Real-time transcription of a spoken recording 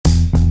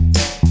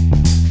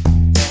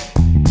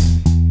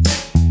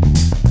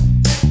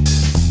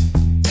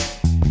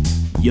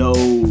Yo,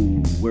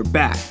 we're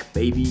back,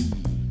 baby.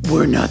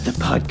 We're not the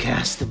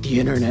podcast that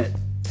the internet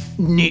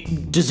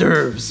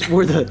deserves.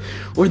 We're the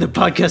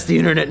podcast the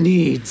internet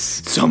needs.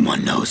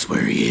 Someone knows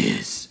where he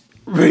is.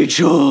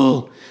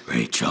 Rachel.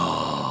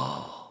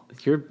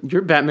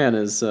 Your Batman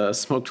has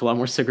smoked a lot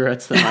more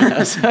cigarettes than mine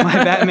has.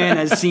 My Batman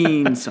has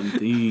seen some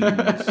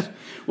things.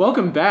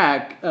 Welcome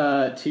back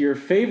to your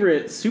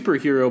favorite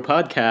superhero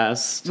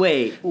podcast.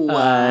 Wait, what?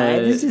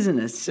 This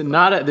isn't a...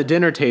 Not at the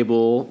dinner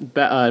table,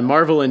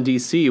 Marvel and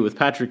DC with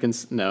Patrick and...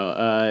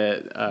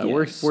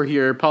 Yes. We're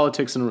here,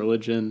 politics and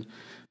religion.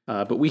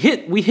 But we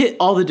hit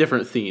all the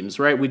different themes,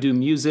 right? We do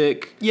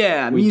music.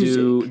 Yeah, we music.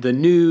 do the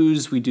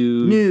news. We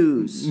do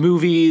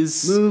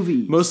movies.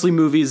 Mostly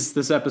movies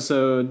this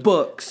episode.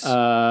 Books.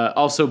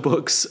 Also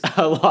books.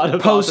 A lot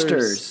of posters.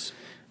 Authors.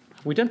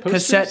 We done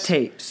posters? Cassette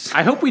tapes.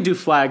 I hope we do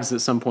flags at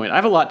some point. I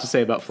have a lot to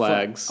say about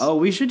flags. Oh,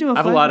 we should do a flag.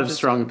 I have a lot of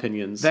strong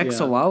opinions.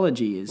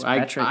 Vexillology is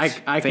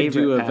Patrick's I could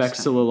favorite do a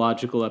pastime.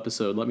 vexillological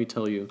episode, let me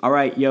tell you. All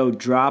right, yo,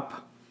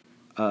 drop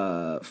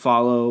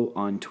follow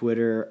on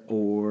Twitter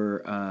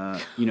or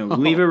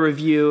leave a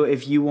review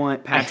if you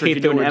want Patrick to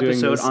do an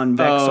episode on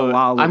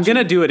vexillology. I'm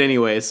gonna do it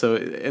anyway, so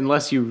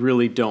unless you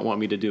really don't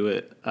want me to do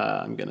it,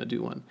 I'm gonna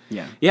do one.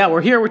 Yeah,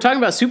 we're here. We're talking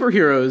about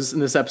superheroes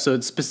in this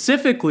episode,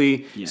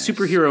 specifically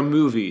superhero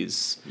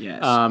movies.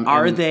 Yes.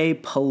 Are they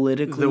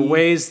politically... The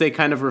ways they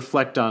kind of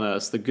reflect on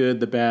us, the good,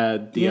 the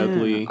bad, the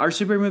ugly. Are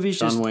superhero movies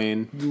John just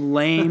Wayne.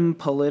 lame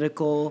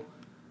political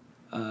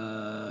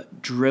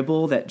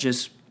dribble that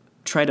just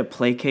try to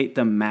placate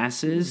the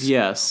masses?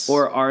 Yes.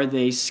 Or are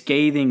they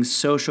scathing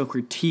social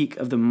critique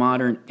of the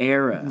modern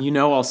era?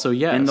 Also,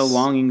 yes. And the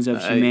longings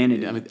of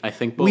humanity. I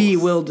think both. We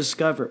will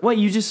discover. What?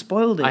 You just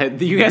spoiled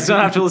it. You guys don't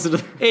have to listen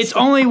to It's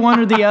only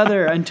one or the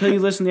other until you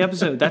listen to the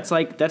episode. That's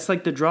like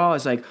the draw.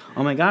 It's like,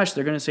 oh my gosh,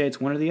 they're going to say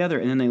it's one or the other.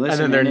 And then they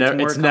listen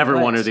and it's never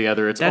one or the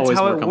other. It's always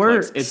more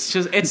complex.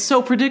 Works. It's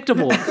so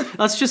predictable.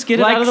 Let's just get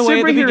it out of the way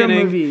at the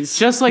beginning. Movies.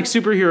 Just like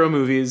superhero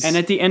movies. And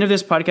at the end of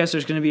this podcast,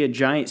 there's going to be a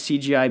giant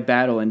CGI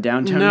battle in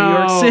downtown New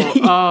York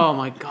City. Oh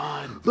my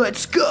god.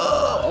 Let's go.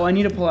 Oh, I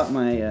need to pull out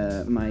my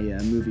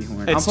movie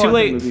horn. It's too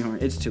late. Movie horn.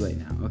 It's too late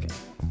now. Okay.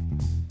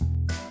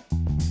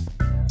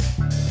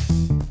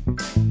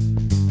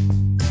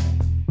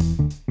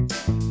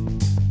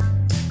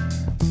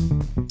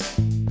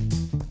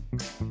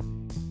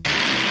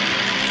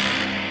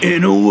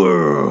 In a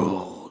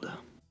world.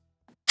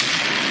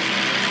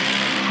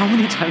 How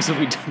many times have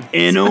we done this?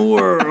 In a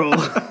world.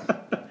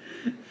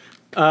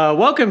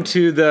 Welcome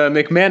to the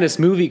McManus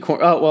Movie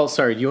Corner. Oh, well,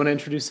 sorry. Do you want to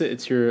introduce it?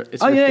 It's your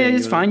thing.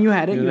 It's fine. You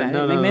had it.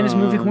 McManus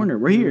Movie Corner.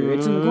 We're here.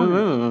 It's in the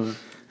corner.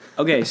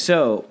 Okay,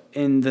 so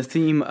in the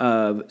theme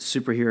of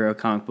superhero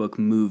comic book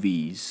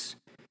movies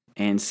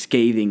and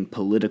scathing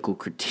political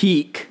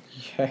critique,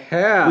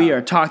 we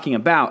are talking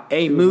about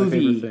a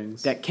movie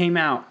that came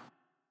out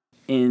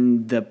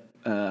in the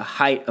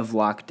height of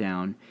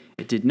lockdown.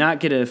 It did not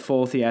get a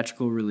full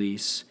theatrical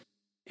release,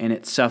 and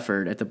it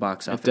suffered at the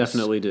box office. It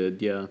definitely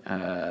did,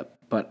 yeah.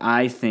 But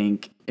I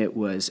think it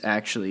was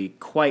actually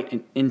quite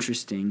an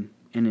interesting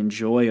and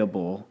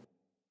enjoyable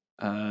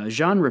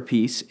genre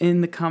piece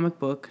in the comic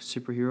book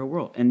superhero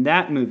world. And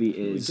that movie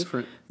is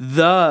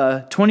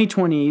the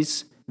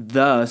 2020's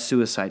The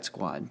Suicide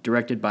Squad,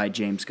 directed by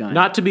James Gunn.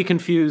 Not to be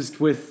confused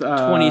with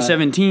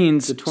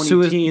 2017's the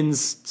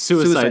 20-teens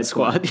Suicide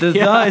Squad.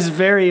 The is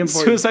very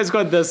important. Suicide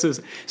Squad, the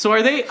Suicide. So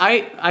are they?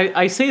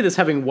 I say this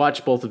having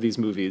watched both of these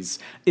movies.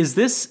 Is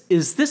this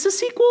a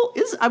sequel?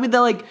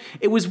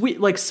 It was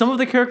like some of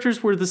the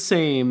characters were the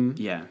same.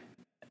 Yeah.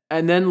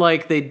 And then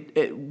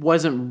it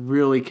wasn't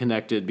really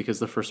connected because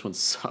the first one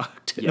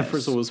sucked. Yes. The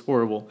first one was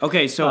horrible.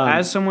 Okay, so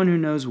as someone who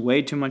knows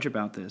way too much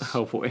about this,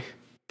 oh boy,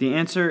 the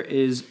answer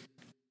is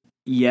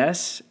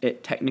yes,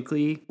 it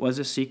technically was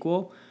a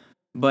sequel,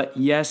 but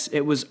yes,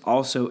 it was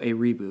also a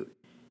reboot.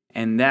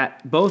 And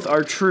that both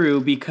are true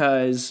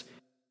because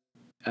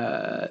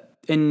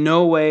in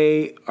no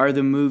way are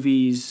the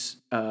movie's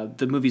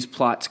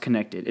plots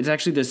connected. It's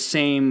actually the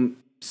same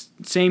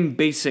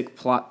basic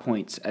plot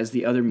points as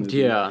the other movie.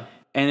 Yeah.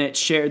 And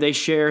they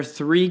share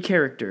three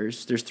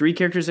characters. There's three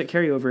characters that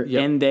carry over,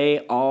 and they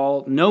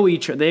all know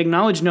each other. They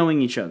acknowledge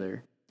knowing each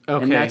other.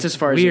 Okay. And that's as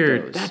far as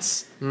it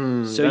goes.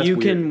 So you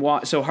can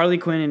watch. So Harley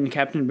Quinn and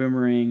Captain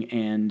Boomerang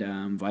and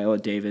Viola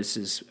Davis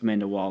is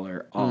Amanda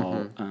Waller.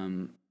 All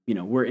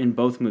were in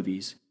both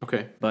movies.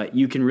 Okay, but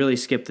you can really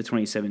skip the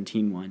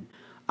 2017 one.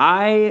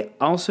 I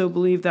also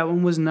believe that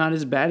one was not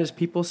as bad as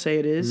people say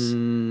it is,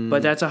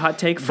 but that's a hot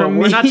take from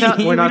me. We're not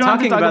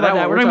talking about that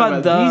one. We're talking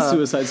about the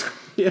Suicide Squad.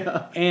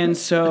 Yeah. And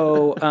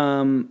so,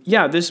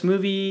 this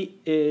movie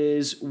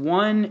is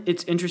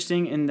it's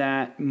interesting in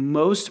that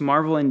most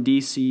Marvel and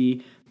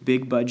DC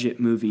big budget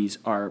movies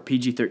are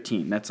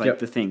PG-13. That's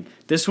the thing.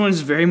 This one's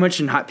very much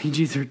not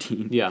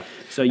PG-13. Yeah.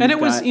 So it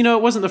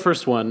wasn't the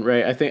first one,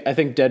 right? I think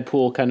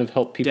Deadpool kind of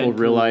helped people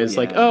realize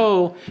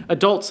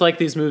adults like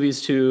these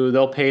movies too.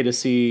 They'll pay to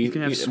see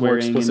more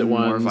explicit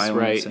ones, more violence,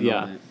 right? And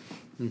all that.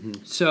 Mm-hmm.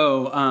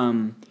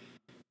 So,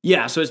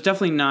 so it's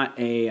definitely not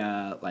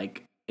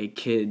a a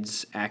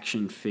kid's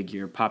action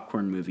figure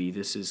popcorn movie.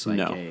 This is like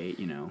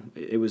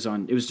it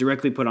was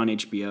directly put on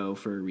HBO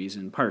for a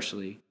reason,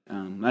 partially.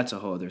 That's a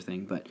whole other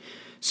thing, but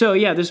so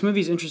yeah, this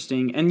movie's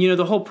interesting, and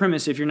the whole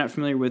premise. If you're not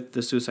familiar with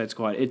the Suicide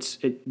Squad,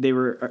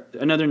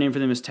 another name for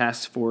them is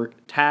Task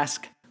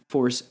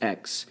Force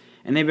X,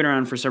 and they've been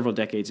around for several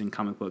decades in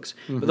comic books.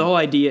 Mm-hmm. But the whole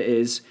idea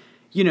is,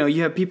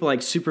 you have people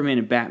like Superman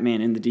and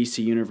Batman in the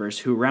DC universe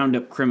who round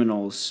up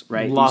criminals,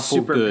 right? Lawful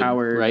these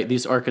superpowered, good, right?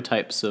 These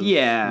archetypes of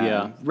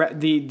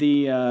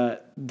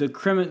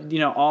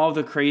all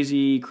the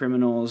crazy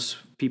criminals,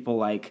 people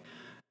like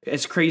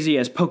as crazy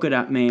as Polka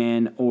Dot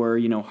Man or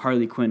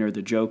Harley Quinn or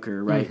the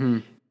Joker, right?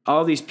 Mm-hmm.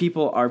 All these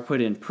people are put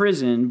in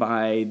prison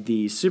by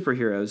these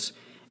superheroes,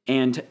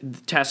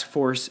 and Task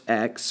Force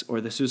X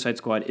or the Suicide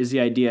Squad is the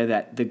idea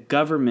that the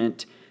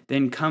government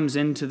then comes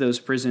into those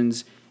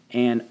prisons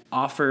and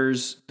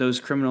offers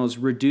those criminals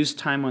reduced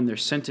time on their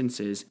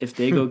sentences if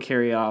they go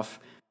carry off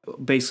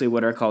basically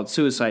what are called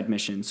suicide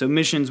missions. So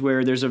missions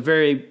where there's a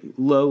very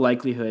low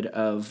likelihood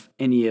of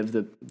any of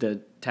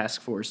the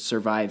task force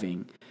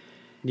surviving.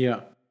 Yeah.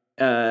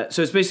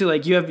 So it's basically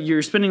like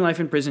you're spending life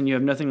in prison, you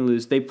have nothing to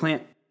lose. They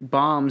plant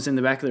bombs in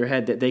the back of their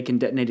head that they can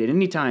detonate at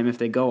any time if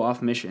they go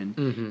off mission.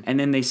 Mm-hmm. And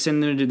then they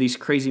send them to these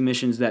crazy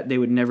missions that they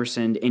would never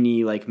send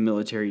any like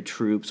military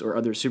troops or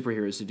other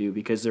superheroes to do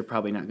because they're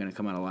probably not going to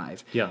come out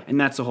alive. Yeah. And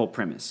that's the whole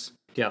premise.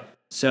 Yeah.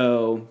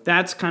 So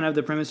that's kind of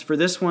the premise. For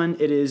this one,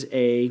 it is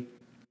a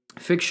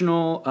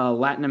fictional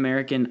Latin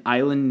American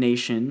island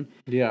nation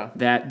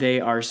that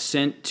they are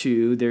sent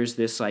to. There's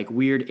this like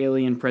weird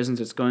alien presence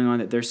that's going on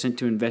that they're sent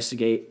to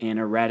investigate and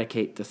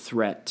eradicate the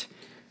threat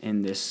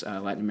in this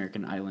Latin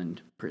American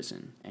island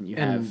prison.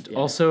 And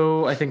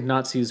also, I think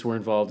Nazis were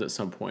involved at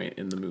some point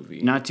in the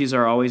movie. Nazis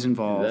are always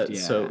involved.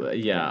 So,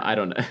 I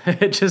don't know.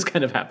 It just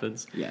kind of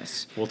happens.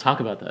 Yes. We'll talk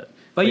about that.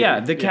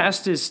 But the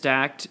cast is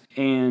stacked.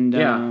 And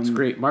it's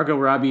great. Margot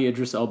Robbie,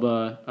 Idris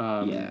Elba,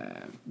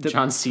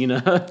 John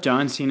Cena.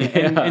 John Cena.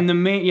 And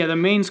the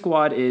main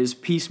squad is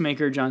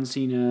Peacemaker, John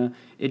Cena,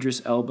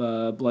 Idris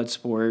Elba,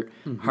 Bloodsport,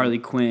 Harley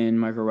Quinn,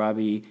 Margot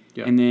Robbie.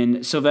 Yeah. And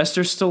then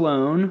Sylvester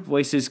Stallone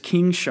voices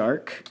King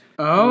Shark.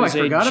 Oh, I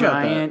forgot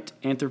about that. Giant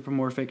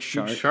anthropomorphic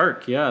shark. Big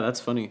shark, yeah,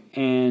 that's funny.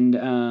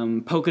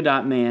 And Polka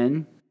Dot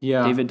Man.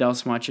 Yeah. David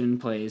Dastmalchian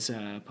plays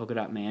Polka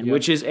Dot Man,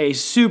 which is a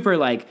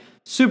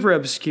super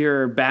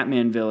obscure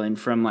Batman villain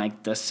from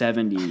like the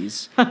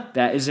 70s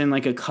that is in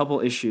like a couple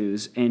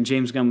issues, and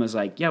James Gunn was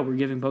like, we're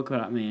giving Polka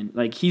Dot Man,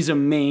 like he's a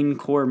main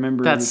core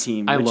member of the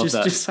team. I love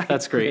that. Just, like,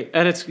 that's great.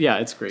 And it's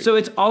great. So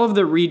it's all of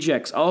the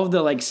rejects, all of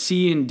the like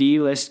C and D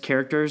list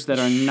characters that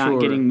are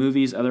not getting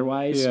movies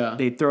otherwise. Yeah.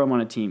 They throw them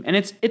on a team, and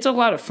it's a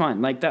lot of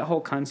fun. Like that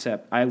whole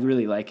concept, I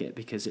really like it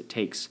because it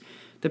takes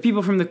the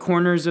people from the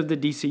corners of the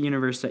DC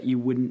universe that you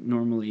wouldn't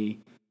normally,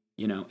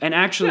 And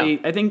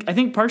actually, I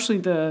think partially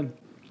the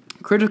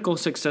critical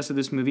success of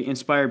this movie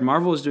inspired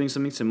Marvel is doing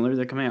something similar.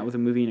 They're coming out with a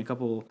movie in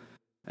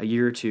a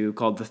year or two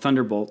called The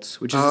Thunderbolts,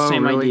 which is the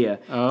same idea.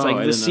 It's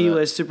like the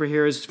C-list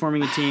superheroes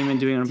forming a team and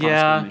doing an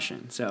impossible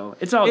mission. So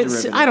it's all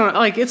derivative. I don't know.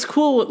 Like it's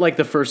cool like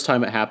the first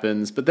time it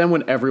happens, but then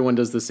when everyone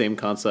does the same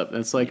concept,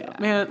 it's like,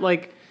 man,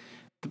 like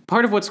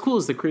part of what's cool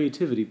is the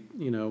creativity,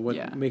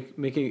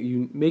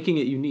 making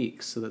it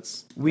unique. So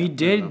that's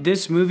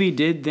this movie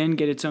did then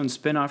get its own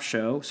spin-off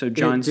show. So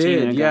John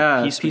Cena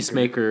got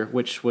Peacemaker,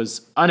 which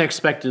was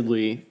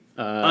unexpectedly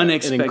an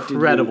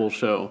incredible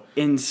show,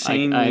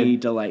 insanely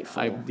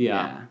delightful.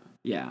 Yeah.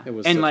 It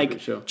was and such like a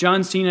good show.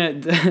 John Cena,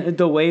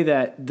 the way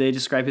that they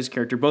describe his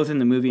character, both in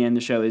the movie and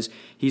the show, is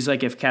he's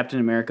like if Captain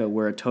America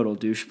were a total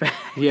douchebag.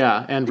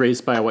 Yeah, and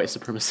raised by a white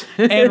supremacist.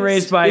 And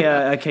raised by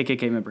a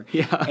KKK member.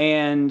 Yeah.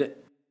 And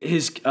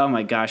oh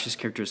my gosh, his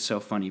character is so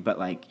funny. But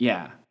like,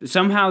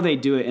 somehow they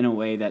do it in a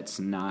way that's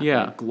not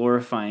like,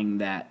 glorifying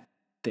that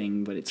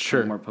thing, but it's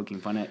kind of more poking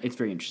fun at. It's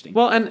very interesting.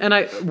 Well, and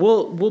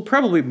we'll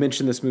probably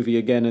mention this movie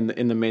again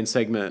in the main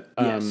segment.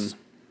 Yes.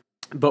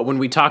 But when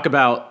we talk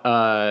about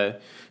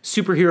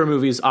superhero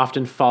movies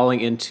often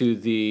falling into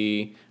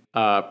the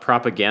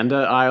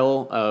propaganda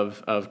aisle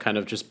of kind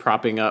of just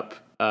propping up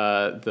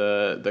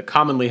the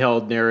commonly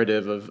held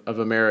narrative of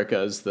America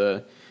as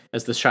the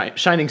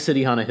shining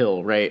city on a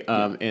hill, right?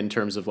 In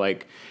terms of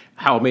like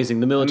how amazing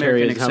the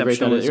military is, how great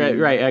that is.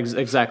 Right,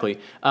 exactly.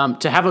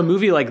 To have a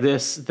movie like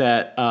this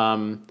that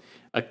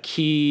a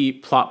key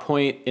plot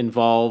point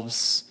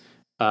involves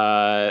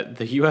the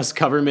U.S.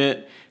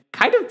 government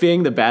kind of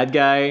being the bad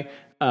guy.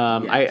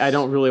 I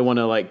don't really want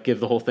to like give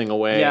the whole thing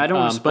away. Yeah, I don't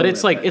want to spoil but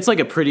it's it's like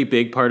a pretty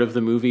big part of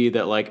the movie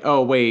that like,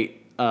 oh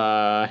wait,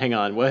 hang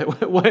on,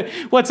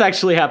 what's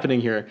actually happening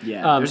here?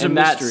 Yeah, there's a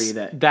mystery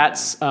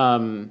that's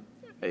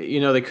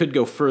they could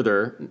go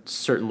further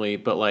certainly,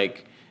 but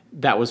like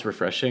that was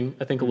refreshing,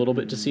 I think, a little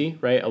bit to see,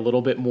 right? A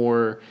little bit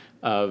more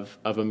of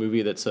a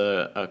movie that's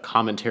a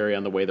commentary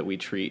on the way that we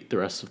treat the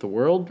rest of the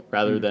world,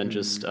 rather than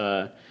just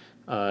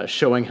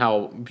showing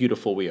how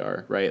beautiful we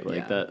are, right?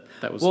 Like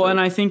that was well,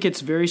 and I think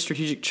it's very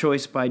strategic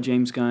choice by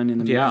James Gunn in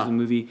the making of the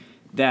movie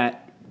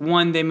that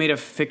one, they made a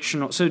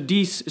fictional. So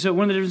DC. So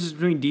one of the differences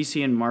between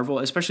DC and Marvel,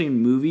 especially in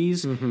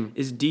movies,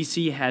 is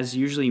DC has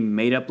usually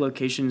made up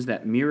locations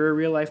that mirror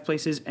real life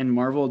places, and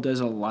Marvel does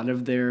a lot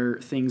of their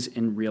things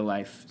in real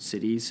life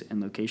cities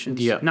and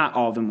locations. Yeah. Not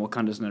all of them.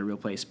 Wakanda's not a real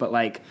place, but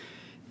like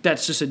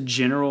that's just a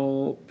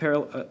general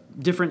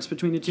difference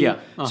between the two. Yeah.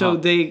 So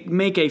they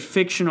make a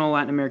fictional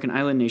Latin American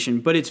island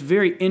nation, but it's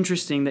very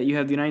interesting that you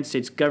have the United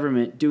States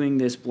government doing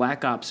this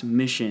Black Ops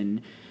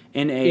mission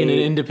in an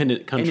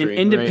independent country, in an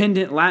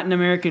independent Latin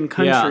American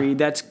country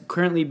that's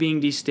currently being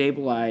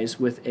destabilized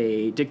with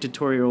a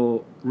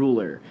dictatorial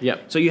ruler.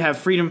 Yep. So you have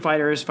freedom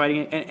fighters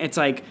fighting, and it's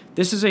like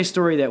this is a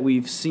story that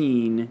we've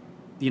seen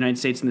the United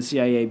States and the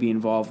CIA be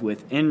involved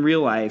with in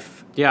real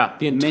life. Yeah,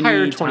 the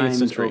entire 20th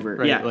century. Over.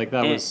 Right? Yeah, Like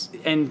that was...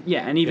 And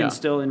even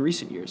still in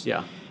recent years.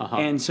 Yeah.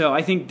 And so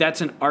I think that's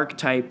an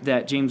archetype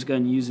that James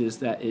Gunn uses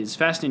that is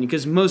fascinating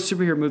because most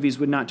superhero movies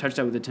would not touch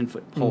that with a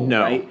 10-foot pole,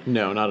 right?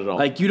 No, not at all.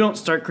 Like you don't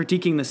start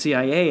critiquing the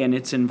CIA and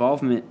its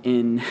involvement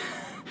in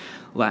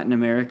Latin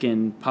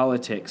American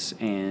politics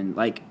and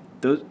like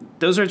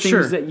those are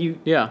things that you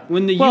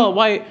when the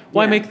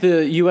why make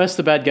the U.S.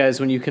 the bad guys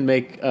when you can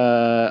make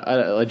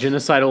a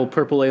genocidal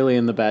purple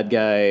alien the bad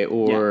guy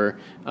or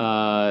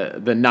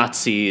the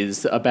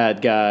Nazis a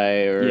bad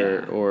guy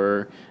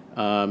or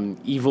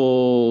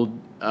evil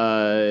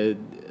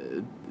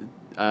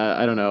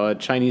I don't know, a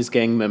Chinese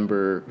gang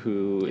member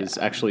who is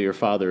actually your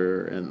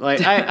father, and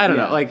like I don't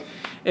know, like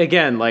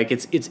again, like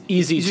it's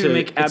easy to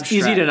make it's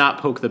easy to not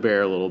poke the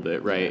bear a little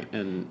bit, right?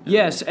 And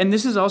yes, and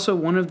this is also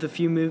one of the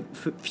few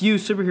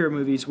superhero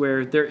movies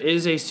where there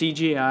is a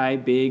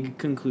CGI big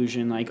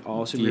conclusion, like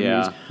all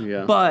superhero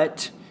movies.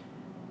 But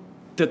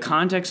the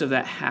context of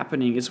that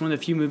happening, it's one of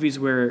the few movies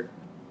where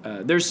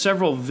there's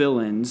several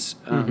villains,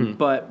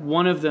 but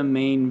one of the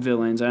main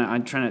villains,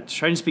 I'm trying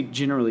to speak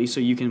generally so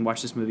you can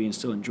watch this movie and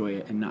still enjoy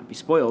it and not be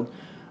spoiled.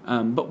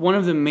 But one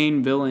of the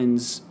main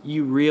villains,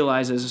 you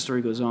realize as the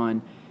story goes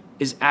on,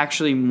 is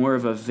actually more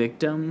of a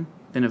victim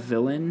than a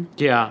villain.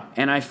 Yeah.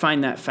 And I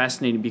find that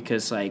fascinating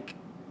because, like,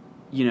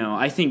 you know,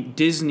 I think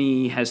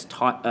Disney has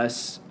taught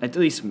us, at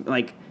least,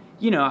 like,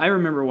 you know, I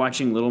remember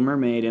watching Little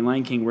Mermaid and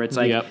Lion King where it's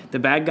like the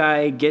bad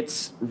guy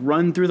gets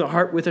run through the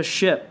heart with a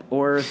ship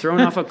or thrown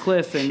off a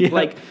cliff and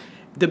like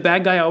the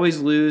bad guy always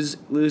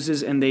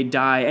loses and they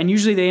die. And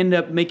usually they end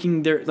up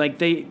making their, like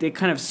they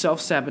kind of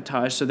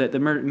self-sabotage so that the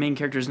main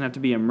character doesn't have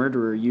to be a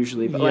murderer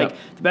usually. But like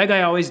the bad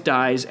guy always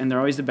dies and they're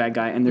always the bad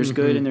guy and there's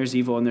good and there's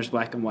evil and there's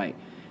black and white.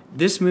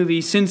 This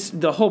movie, since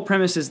the whole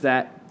premise is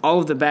that all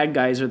of the bad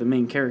guys are the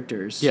main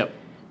characters.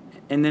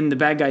 And then the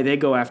bad guy they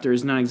go after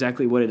is not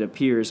exactly what it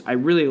appears. I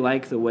really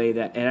like the way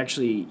that it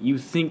actually,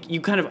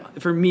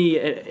 for me,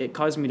 it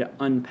caused me to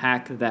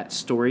unpack that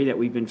story that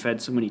we've been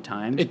fed so many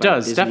times. It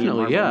does,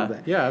 definitely, yeah,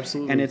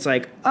 absolutely. And it's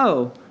like,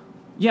 oh,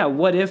 yeah,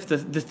 what if the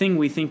thing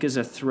we think is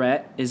a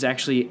threat is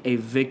actually a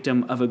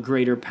victim of a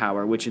greater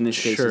power, which in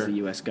this case is the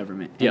U.S.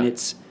 government. And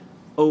it's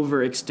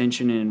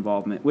overextension and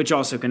involvement, which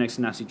also connects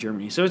to Nazi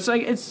Germany. So it's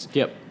like,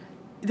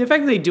 the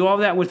fact that they do all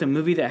that with a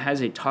movie that has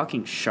a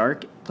talking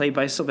shark played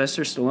by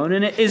Sylvester Stallone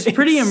in it is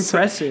pretty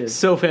impressive.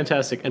 So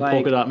fantastic. And like,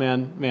 Polka Dot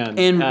Man.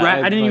 And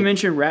I didn't even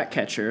mention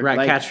Ratcatcher.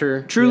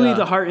 Ratcatcher. Truly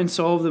the heart and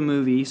soul of the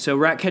movie. So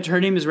Ratcatcher,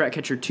 her name is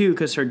Ratcatcher 2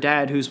 because her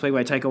dad, who's played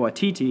by Taika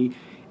Waititi,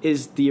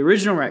 is the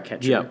original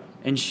Ratcatcher.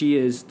 And she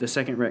is the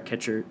second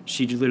Ratcatcher.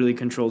 She literally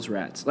controls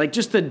rats. Like,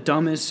 just the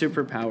dumbest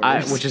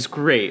superpowers. Which is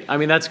great. I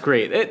mean, that's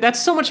great.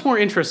 That's so much more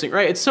interesting,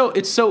 right? It's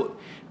so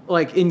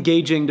like,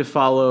 engaging to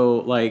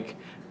follow, like,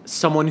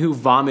 someone who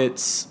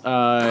vomits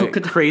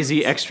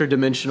crazy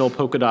extra-dimensional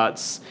polka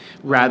dots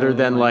rather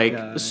than like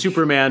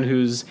Superman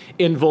who's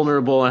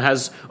invulnerable and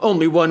has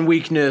only one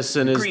weakness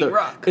and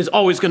is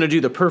always going to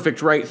do the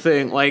perfect right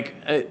thing. Like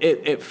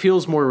it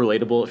feels more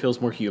relatable. It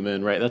feels more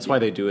human, right? That's why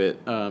they do it.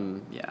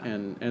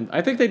 And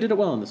I think they did it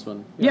well in this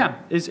one. Yeah,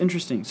 it's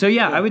interesting. So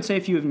I would say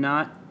if you have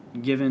not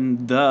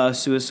given the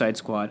Suicide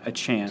Squad a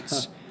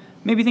chance.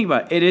 Maybe think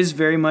about it. It is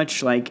very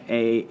much like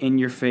a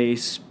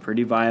in-your-face,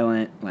 pretty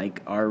violent,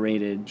 like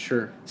R-rated.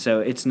 Sure. So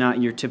it's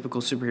not your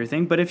typical superhero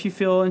thing. But if you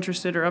feel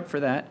interested or up for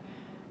that,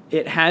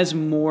 it has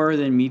more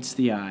than meets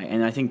the eye.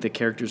 And I think the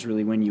characters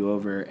really win you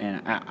over.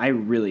 And I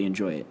really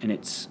enjoy it. And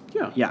it's...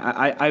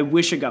 I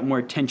wish it got more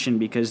attention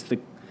because the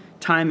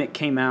time it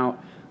came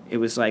out, it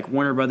was like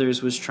Warner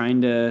Brothers was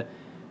trying to...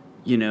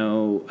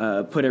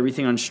 put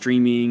everything on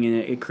streaming, and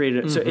it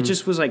created... So it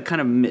just was, like,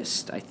 kind of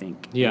missed, I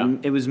think. Yeah.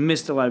 And it was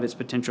missed a lot of its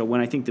potential when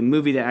I think the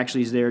movie that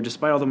actually is there,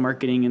 despite all the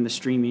marketing and the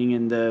streaming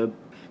and the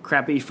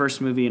crappy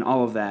first movie and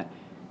all of that,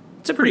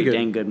 it's a pretty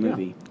dang good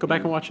movie. Go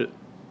back and watch it.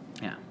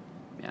 Yeah.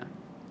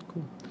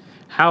 Cool.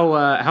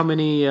 How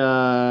many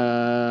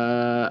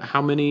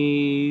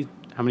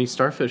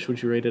starfish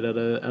would you rate it out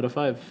of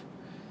 5?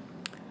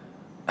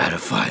 Out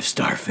of 5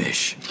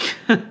 starfish,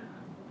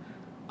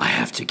 I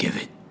have to give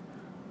it...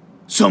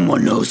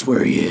 Someone knows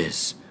where he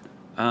is.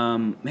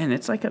 Man,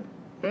 it's like a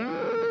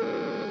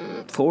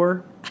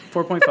 4.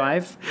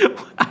 4.5.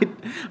 I'm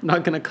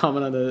not gonna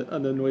comment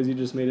on the noise you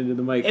just made into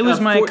the mic. It was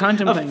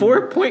contemplating. A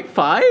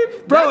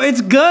 4.5, bro.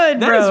 It's good, bro.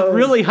 That is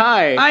really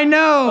high. I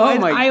know.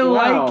 Oh I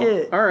wow. like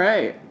it. All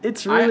right,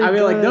 it's really. I mean,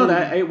 good. like, no,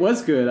 that it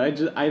was good.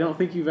 I don't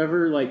think you've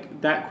ever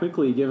like that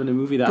quickly given a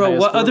movie that. Bro, high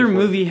what other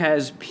before. movie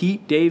has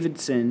Pete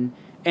Davidson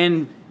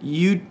and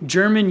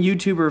German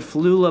YouTuber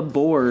Flula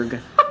Borg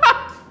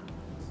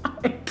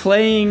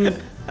playing?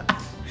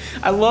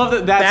 I love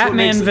that. That's Batman what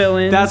makes,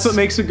 villains. That's what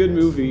makes a good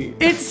movie.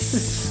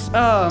 It's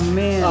oh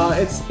man.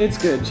 It's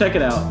good. Check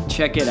it out.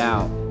 Check it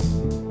out.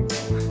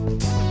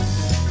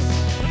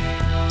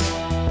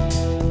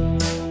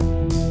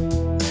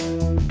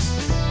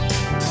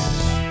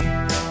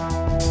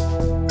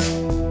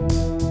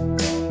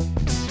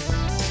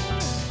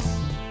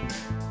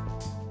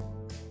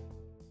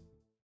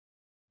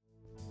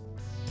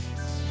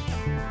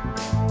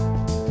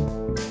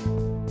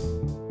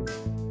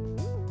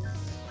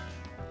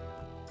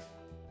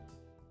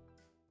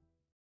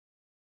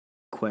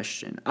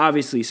 Question.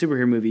 Obviously,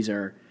 superhero movies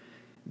are,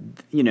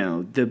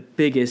 the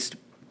biggest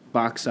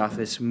box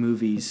office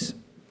movies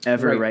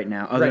ever right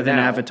now, other than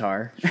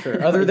Avatar.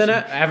 Sure. Other than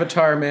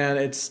Avatar, man,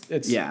 it's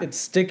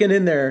sticking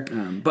in there.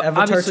 But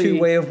Avatar 2: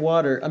 Way of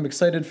Water. I'm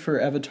excited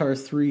for Avatar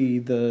 3,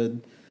 The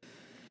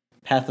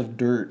Path of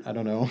Dirt. I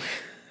don't know.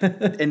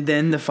 And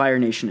then the Fire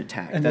Nation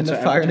attack. And then the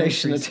Fire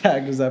Nation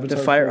attack is Avatar.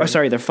 The Fire. 3. Oh,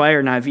 sorry, the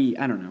Fire Navi.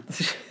 I don't know.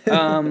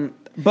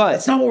 But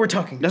that's not what we're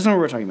talking about. That's not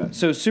what we're talking about.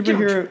 So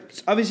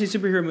obviously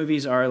superhero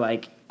movies are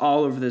like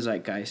all over the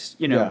zeitgeist.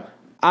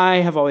 I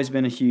have always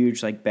been a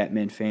huge like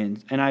Batman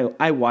fan, and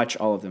I watch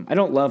all of them. I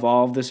don't love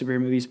all of the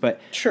superhero movies,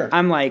 but sure.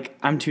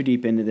 I'm too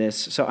deep into this,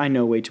 so I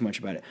know way too much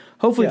about it.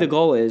 Hopefully the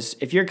goal is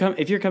if you're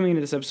coming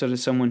into this episode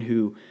as someone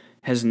who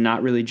has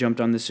not really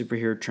jumped on the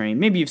superhero train,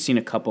 maybe you've seen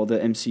a couple of the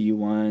MCU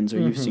ones or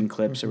you've seen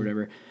clips or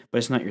whatever, but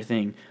it's not your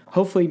thing.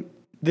 Hopefully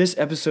this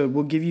episode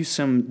will give you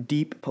some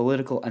deep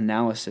political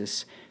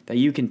analysis that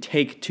you can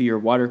take to your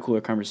water cooler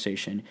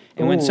conversation.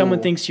 And when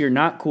someone thinks you're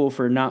not cool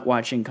for not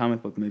watching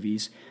comic book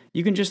movies,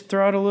 you can just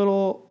throw out a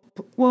little,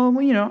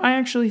 I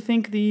actually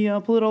think the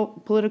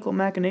political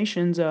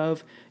machinations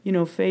of,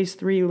 phase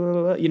 3,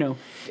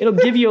 it'll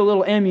give you a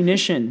little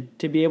ammunition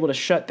to be able to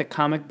shut the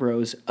comic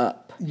bros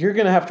up. You're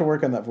going to have to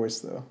work on that voice,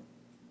 though.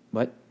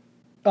 What?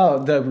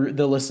 Oh,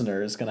 the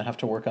listener is going to have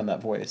to work on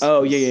that voice.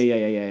 Oh,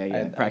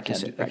 yeah.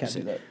 Practice it. I can't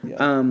do that.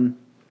 Yeah.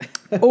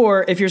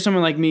 Or if you're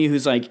someone like me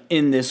who's like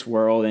in this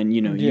world and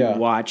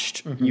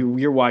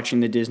you're watching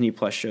the Disney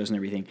Plus shows and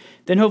everything,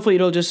 then hopefully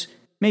it'll just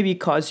maybe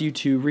cause you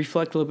to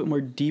reflect a little bit more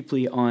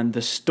deeply on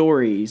the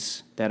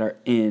stories that are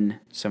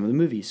in some of the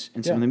movies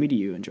and some of the media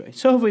you enjoy.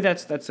 So hopefully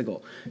that's the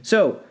goal.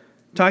 So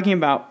talking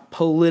about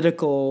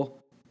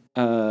political,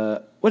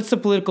 what's the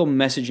political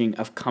messaging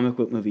of comic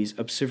book movies,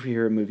 of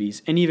superhero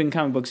movies, and even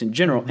comic books in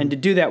general? And to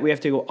do that, we have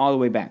to go all the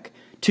way back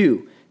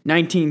to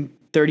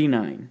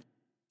 1939.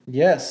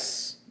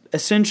 Yes.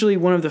 Essentially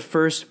one of the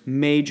first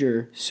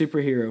major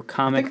superhero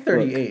comic book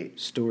 38.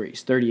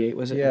 stories. 38,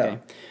 was it? Yeah. Okay.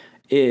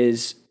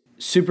 Is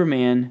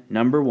Superman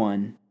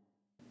 #1,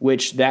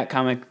 which that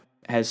comic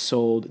has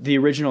sold. The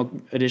original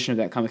edition of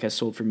that comic has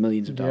sold for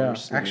millions of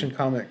dollars. Yeah, Action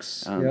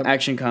Comics.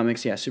 Action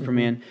Comics,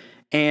 Superman.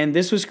 And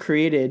this was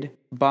created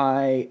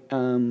by,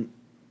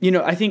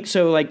 I think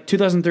so, like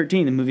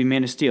 2013, the movie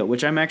Man of Steel,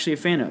 which I'm actually a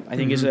fan of. I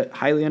think is a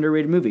highly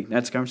underrated movie.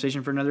 That's a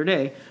conversation for another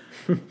day.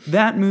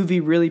 That movie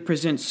really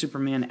presents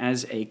Superman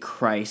as a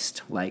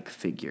Christ-like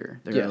figure.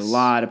 There are a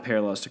lot of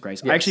parallels to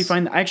Christ. Yes.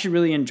 I actually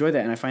really enjoy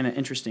that, and I find that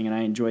interesting, and I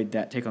enjoyed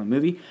that take on the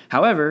movie.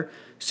 However,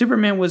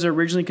 Superman was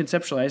originally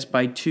conceptualized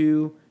by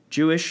two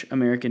Jewish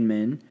American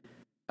men,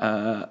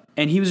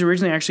 and he was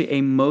originally actually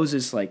a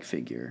Moses-like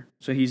figure.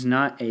 So he's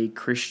not a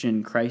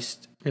Christian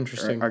Christ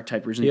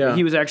archetype originally. Yeah.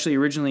 He was actually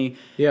originally,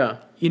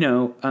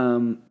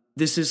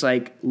 this is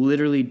like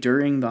literally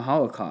during the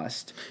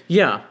Holocaust.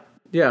 Yeah.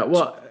 Yeah.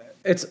 Well,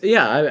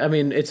 I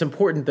mean, it's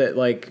important that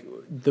like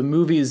the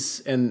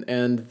movies and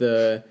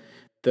the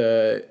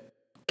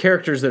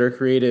characters that are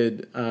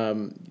created,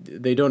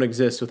 they don't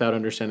exist without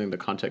understanding the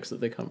context that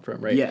they come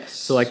from, right? Yes.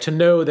 So like to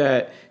know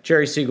that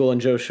Jerry Siegel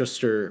and Joe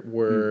Shuster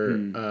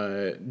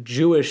were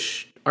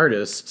Jewish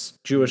artists,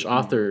 Jewish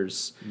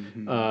authors,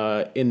 in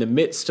the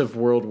midst of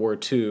World War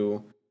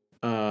II.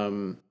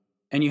 And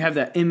you have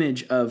that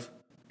image of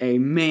a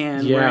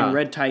man wearing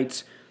red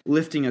tights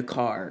lifting a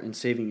car and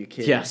saving a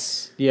kid.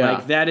 Yes. Yeah.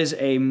 Like that is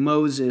a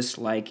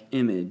Moses-like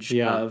image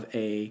of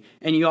a,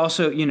 and you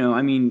also,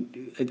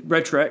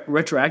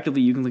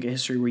 retroactively you can look at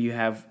history where you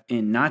have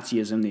in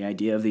Nazism the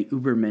idea of the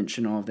Übermensch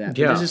and all of that.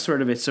 But this is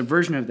sort of a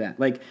subversion of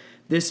that. Like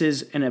this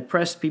is an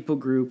oppressed people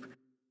group,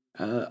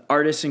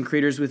 artists and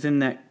creators within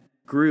that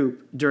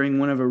group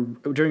during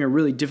a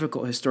really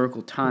difficult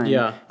historical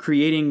time,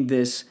 creating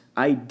this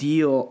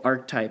ideal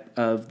archetype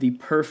of the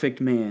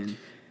perfect man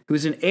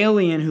who's an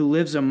alien who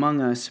lives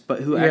among us, but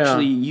who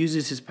actually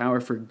uses his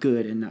power for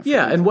good and not for evil.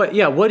 And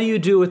what do you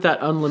do with that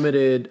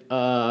unlimited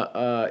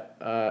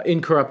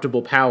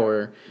incorruptible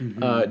power?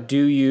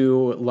 Do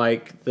you,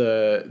 like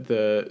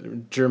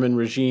the German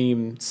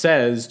regime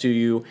says, do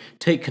you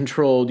take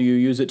control? Do you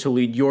use it to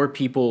lead your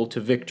people to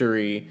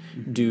victory?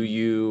 Do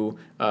you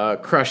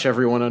crush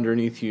everyone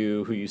underneath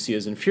you who you see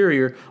as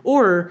inferior?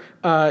 Or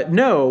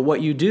no,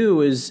 what you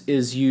do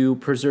is you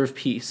preserve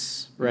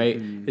peace,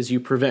 right? Is you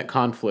prevent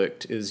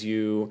conflict? Is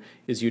you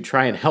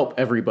try and help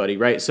everybody,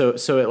 right? So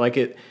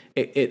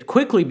it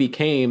quickly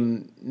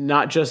became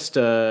not just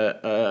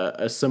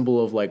a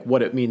symbol of like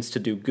what it means to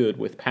do good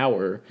with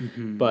power,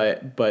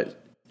 but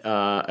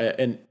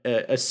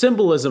a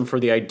symbolism for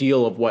the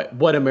ideal of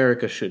what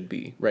America should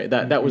be, right?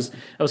 That was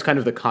kind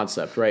of the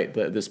concept, right?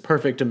 This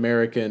perfect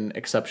American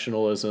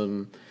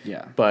exceptionalism,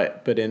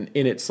 but in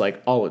its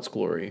like all its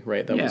glory,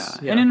 right? That was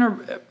and in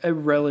a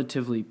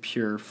relatively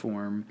pure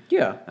form.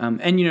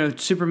 And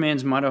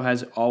Superman's motto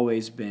has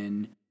always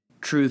been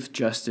truth,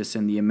 justice,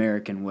 and the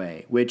American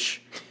way,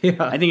 which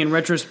I think in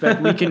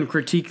retrospect we can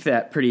critique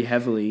that pretty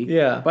heavily.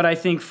 But I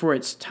think for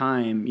its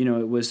time,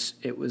 it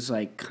was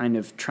like kind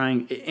of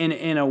trying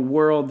in a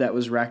world that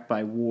was racked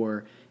by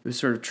war, it was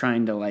sort of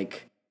trying to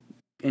like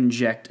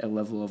inject a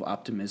level of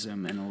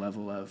optimism and a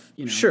level of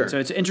Sure. So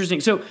it's interesting.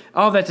 So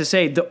all that to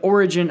say, the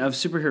origin of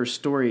superhero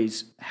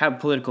stories have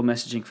political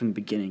messaging from the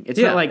beginning. It's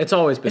not like it's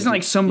always been. It's not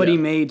like somebody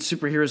made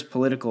superheroes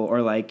political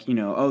or like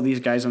these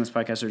guys on this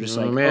podcast are just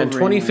like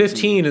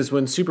 2015 is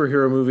when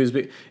superhero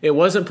movies. It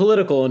wasn't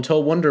political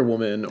until Wonder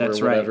Woman or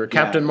whatever. Right.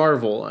 Captain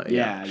Marvel.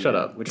 Shut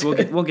up. Which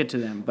we'll get to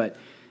them, but.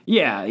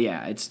 Yeah,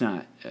 it's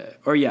not.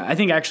 I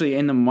think actually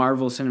in the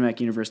Marvel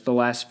Cinematic Universe, the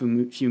last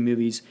few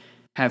movies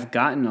have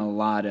gotten a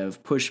lot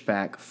of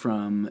pushback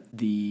from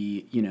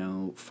the,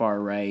 far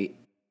right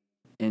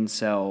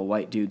incel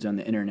white dudes on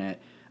the internet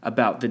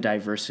about the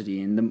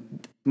diversity and the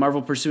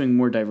Marvel pursuing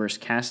more diverse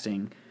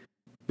casting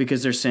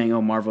because they're saying,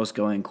 oh, Marvel's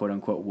going quote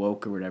unquote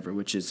woke or whatever,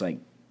 which is like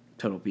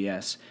total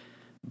BS.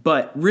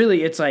 But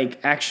really it's like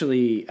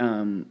actually,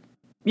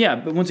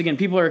 but once again,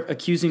 people are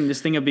accusing this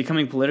thing of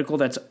becoming political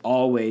that's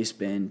always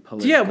been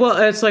political. Yeah, well,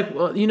 it's like,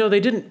 they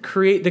didn't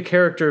create the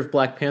character of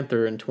Black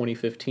Panther in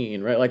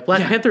 2015, right? Like,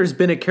 Black Panther has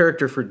been a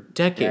character for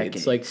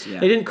decades. Like,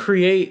 they didn't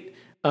create,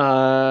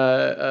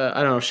 I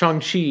don't know,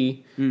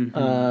 Shang-Chi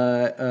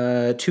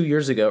 2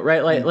 years ago,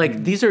 right?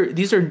 Like these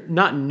are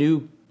not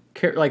new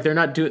like they're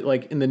not doing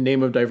like in the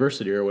name of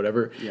diversity or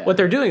whatever. What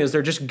they're doing is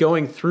they're just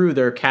going through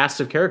their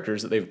cast of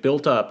characters that they've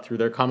built up through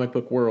their comic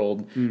book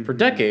world for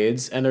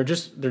decades, and they're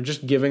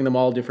just giving them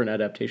all different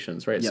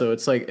adaptations, right? So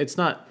it's like it's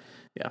not.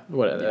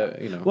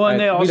 Well, and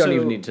they also, we don't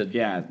even need to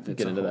get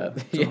into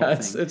that.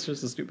 It's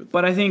just a stupid thing.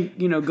 But I think,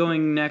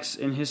 going next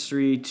in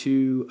history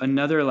to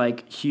another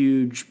like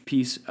huge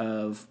piece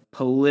of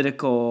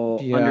political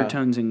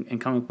undertones in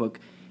comic book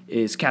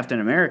is Captain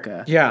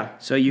America.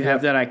 So you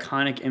have that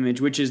iconic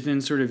image, which is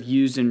then sort of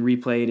used and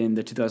replayed in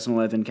the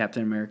 2011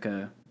 Captain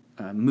America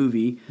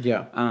movie.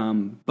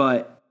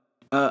 But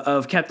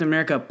of Captain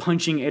America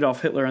punching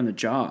Adolf Hitler on the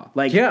jaw.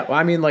 Like,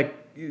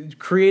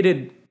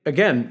 created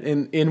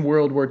again in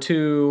World War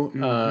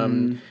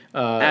II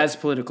as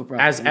political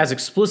propaganda. as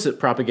explicit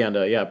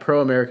propaganda,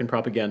 pro-American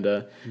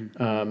propaganda.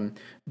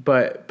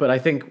 But I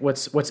think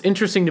what's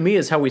interesting to me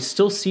is how we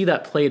still see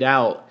that played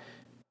out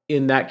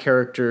in that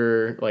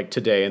character, like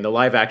today in the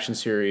live action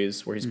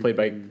series where he's played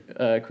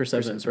by Chris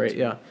Evans,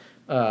 right?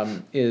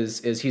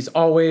 Is he's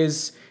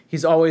always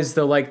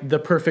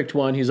the perfect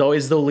one. He's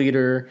always the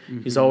leader.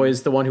 He's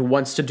always the one who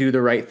wants to do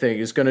the right thing.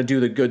 He's going to do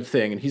the good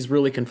thing, and he's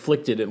really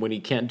conflicted when he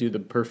can't do the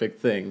perfect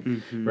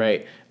thing,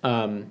 right?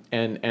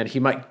 And he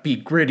might be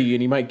gritty,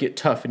 and he might get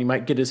tough, and he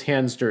might get his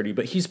hands dirty,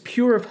 but he's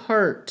pure of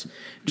heart,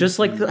 just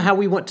like how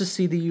we want to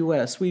see the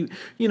U.S. We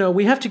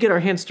have to get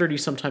our hands dirty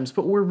sometimes,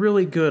 but we're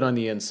really good on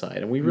the inside,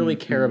 and we really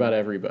care about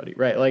everybody,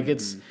 right? Like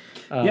it's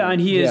and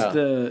he is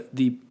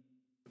the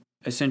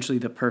essentially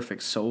the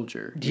perfect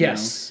soldier.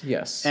 Yes.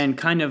 And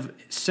kind of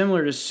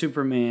similar to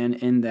Superman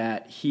in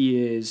that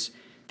he is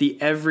the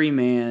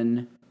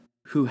everyman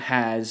who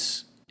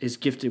is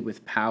gifted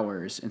with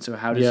powers. And so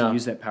how does he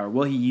use that power?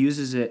 Well, he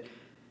uses it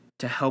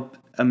to help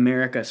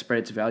America spread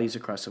its values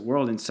across the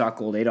world and sock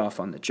old Adolf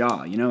on the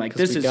jaw.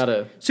 This is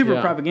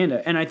super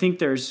propaganda. And I think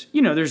there's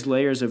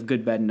layers of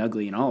good, bad, and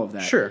ugly and all of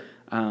that. Sure.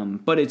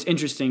 But it's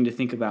interesting to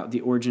think about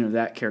the origin of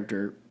that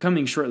character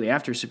coming shortly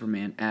after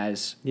Superman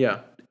as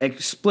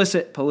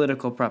explicit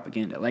political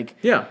propaganda. Like,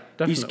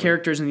 definitely. These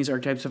characters and these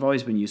archetypes have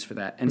always been used for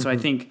that. And so I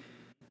think,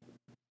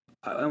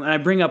 and I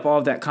bring up all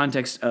of that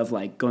context of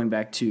like going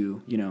back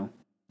to,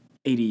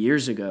 80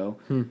 years ago,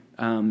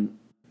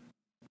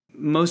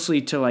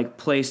 mostly to like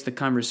place the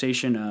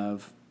conversation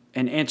of,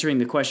 and answering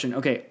the question,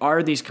 okay,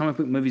 are these comic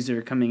book movies that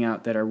are coming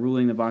out that are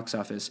ruling the box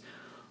office,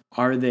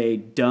 are they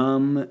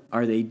dumb?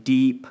 Are they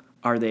deep?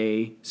 Are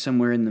they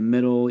somewhere in the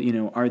middle?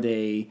 Are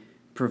they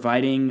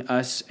providing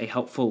us a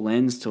helpful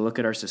lens to look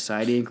at our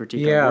society and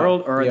critique our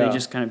world, or are they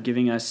just kind of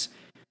giving us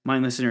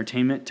mindless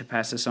entertainment to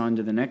pass us on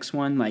to the next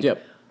one? Like,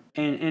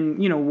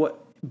 and what?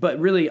 But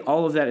really,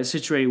 all of that is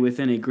situated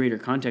within a greater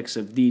context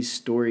of these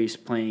stories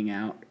playing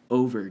out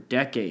over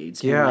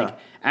decades. And like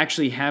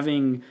actually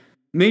having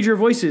major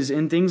voices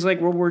in things like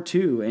World War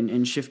II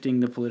and shifting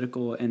the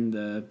political and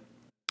the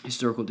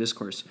historical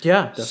discourse.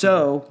 Yeah, definitely.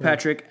 So,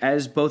 Patrick,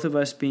 as both of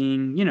us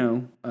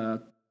being,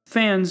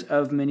 fans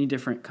of many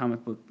different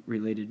comic book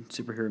related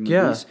superhero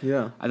movies,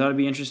 I thought it'd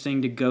be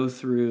interesting to go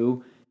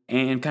through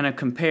and kind of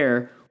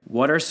compare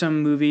what are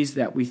some movies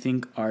that we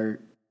think are.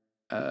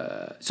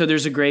 So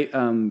there's a great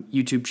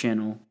YouTube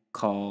channel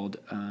called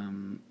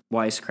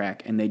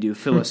Wisecrack, and they do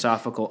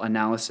philosophical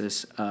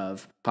analysis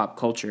of pop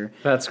culture.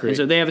 That's great. And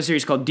so they have a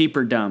series called Deep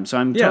or Dumb. So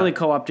I'm totally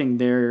co-opting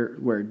their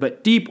word,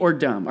 but deep or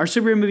dumb. Are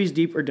superhero movies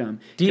deep or dumb?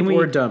 Deep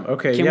or dumb?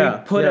 Okay,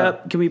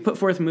 Can we put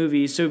forth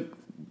movies? So,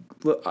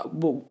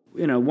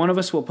 one of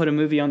us will put a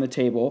movie on the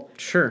table.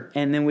 Sure.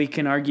 And then we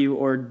can argue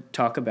or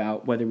talk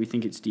about whether we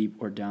think it's deep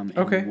or dumb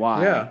and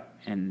why. Yeah.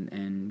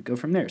 And go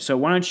from there. So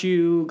why don't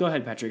you go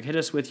ahead, Patrick? Hit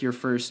us with your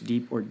first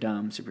deep or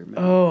dumb superhero movie.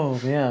 Oh,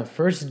 man.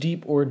 First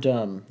deep or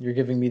dumb. You're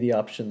giving me the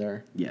option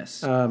there.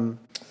 Yes. Or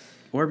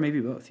maybe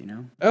both,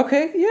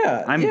 Okay,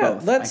 yeah. I'm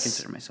both. I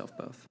consider myself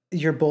both.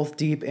 You're both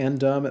deep and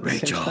dumb at the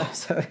same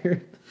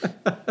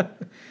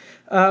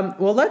time.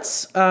 Well,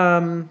 let's...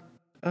 oh,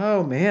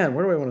 man.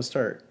 Where do I want to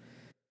start?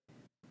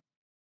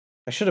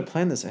 I should have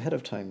planned this ahead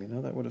of time,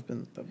 That would have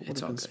been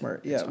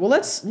smart. Yeah. Well,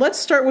 let's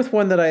start with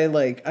one that I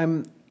like.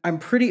 I'm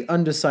pretty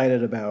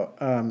undecided about,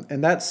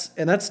 and that's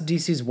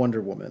DC's Wonder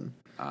Woman.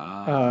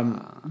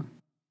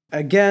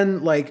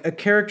 Again, like a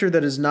character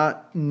that is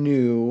not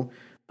new,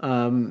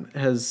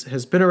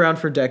 has been around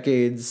for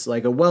decades,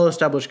 like a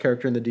well-established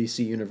character in the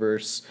DC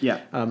universe.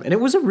 Yeah. And it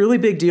was a really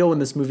big deal when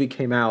this movie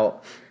came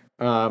out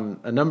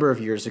a number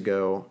of years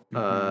ago.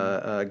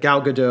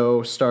 Gal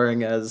Gadot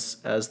starring as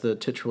the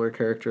titular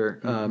character,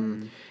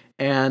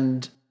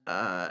 and.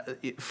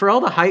 For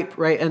all the hype,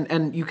 right,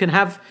 and you can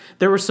have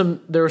there were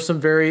some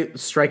very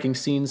striking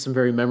scenes, some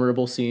very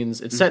memorable scenes.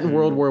 It's set in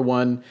World War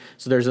I,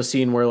 so there's a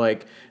scene where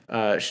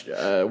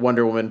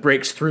Wonder Woman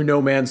breaks through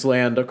no man's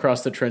land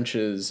across the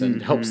trenches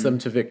and helps them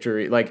to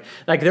victory. Like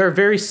there are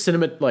very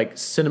cinematographic.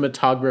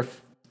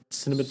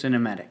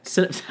 Cinematographic.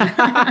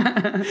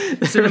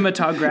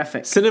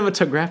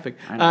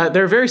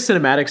 There are very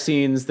cinematic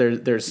scenes.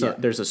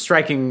 There's a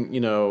striking,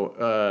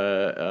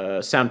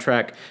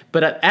 soundtrack.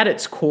 But at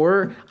its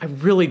core, I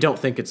really don't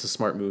think it's a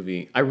smart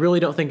movie. I really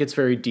don't think it's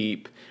very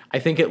deep. I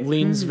think it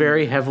leans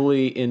very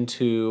heavily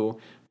into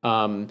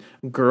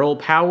girl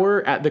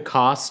power at the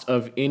cost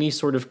of any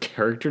sort of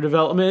character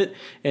development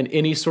and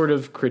any sort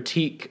of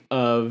critique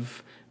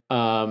of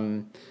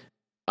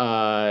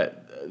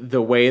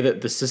the way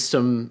that the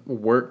system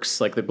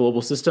works, like the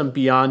global system,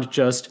 beyond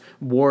just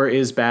war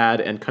is bad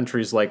and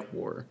countries like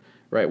war,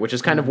 right? Which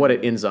is kind of what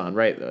it ends on,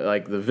 right?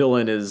 Like the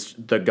villain is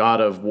the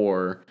god of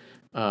war.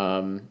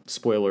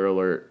 Spoiler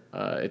alert,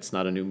 it's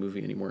not a new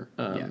movie anymore.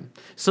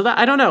 So that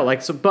I don't know,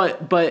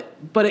 but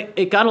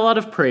it got a lot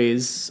of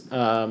praise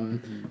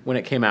when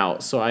it came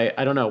out. So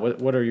I don't know.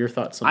 What are your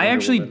thoughts on I Wonder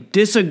actually Woman?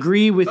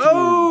 disagree with you.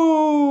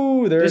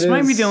 Oh, there this it is.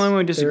 might be the only one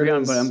we disagree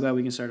on, but I'm glad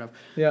we can start off.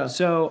 Yeah.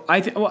 So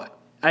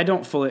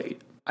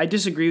I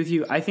disagree with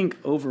you. I think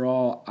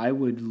overall I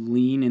would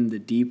lean in the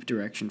deep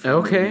direction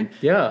for Woman.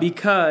 Yeah.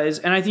 Because,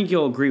 and I think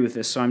you'll agree with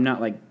this, so I'm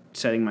not like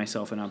setting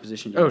myself in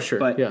opposition to it. Oh, sure.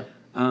 But, yeah.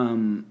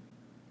 In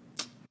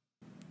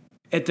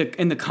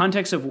the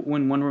context of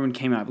when Wonder Woman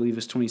came out, I believe it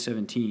was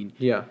 2017.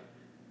 Yeah.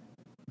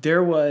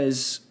 There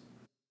was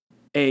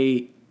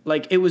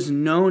it was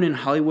known in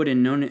Hollywood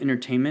and known in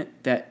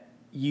entertainment that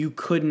you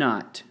could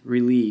not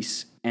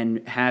release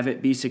and have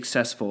it be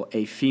successful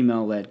a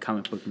female-led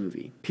comic book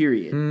movie,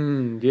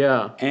 period.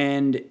 Yeah.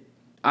 And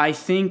I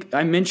think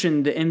I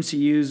mentioned the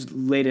MCU's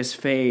latest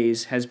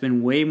phase has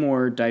been way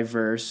more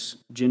diverse,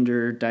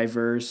 gender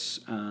diverse,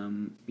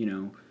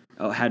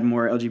 had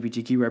more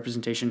LGBTQ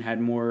representation,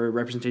 had more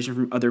representation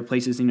from other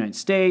places in the United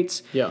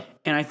States. Yeah.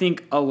 And I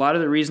think a lot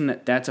of the reason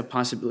that that's a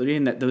possibility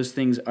and that those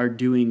things are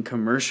doing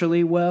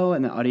commercially well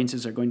and the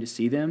audiences are going to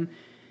see them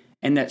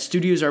and that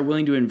studios are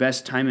willing to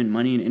invest time and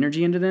money and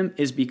energy into them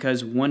is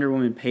because Wonder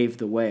Woman paved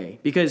the way.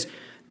 Because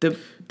the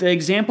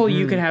example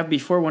you could have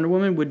before Wonder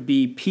Woman would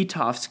be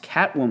Pitoff's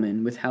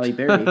Catwoman with Halle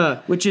Berry,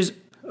 which is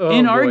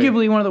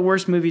inarguably one of the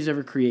worst movies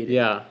ever created.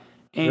 Yeah.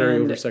 And very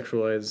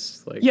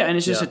over-sexualized. And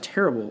it's just a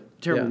terrible,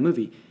 terrible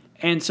movie.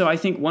 And so I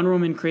think Wonder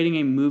Woman creating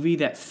a movie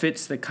that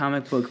fits the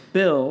comic book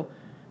bill,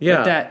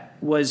 but that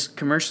was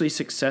commercially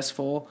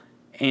successful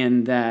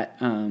and that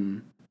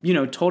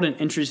told an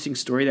interesting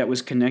story that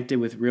was connected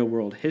with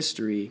real-world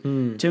history,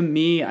 to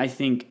me, I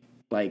think,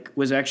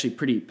 was actually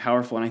pretty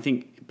powerful, and I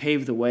think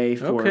paved the way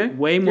for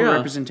way more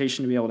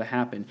representation to be able to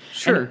happen.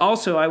 Sure. And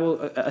also, I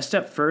will, a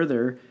step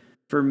further,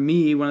 for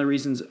me, one of the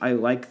reasons I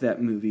like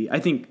that movie, I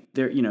think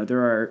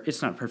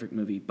it's not a perfect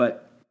movie,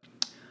 but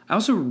I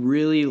also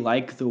really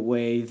like the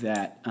way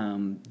that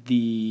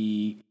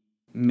the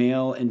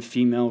male and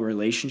female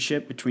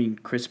relationship between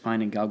Chris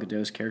Pine and Gal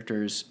Gadot's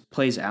characters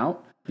plays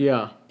out.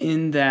 Yeah.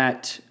 In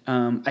that,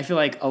 I feel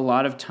like a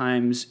lot of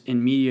times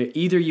in media,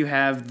 either you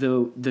have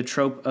the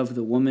trope of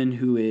the woman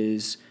who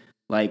is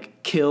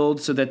like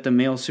killed so that the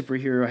male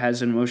superhero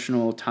has an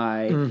emotional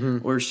tie,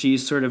 or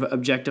she's sort of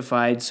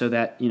objectified so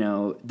that, you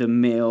know, the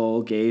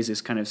male gaze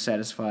is kind of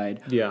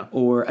satisfied. Yeah.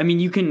 Or, I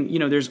mean, you can, you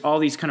know, there's all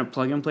these kind of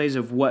plug and plays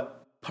of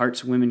what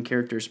parts women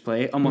characters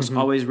play, almost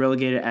always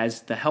relegated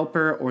as the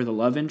helper or the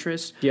love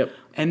interest. Yep.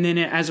 And then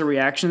as a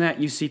reaction to that,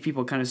 you see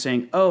people kind of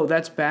saying, oh,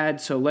 that's bad,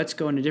 so let's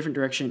go in a different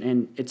direction.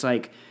 And it's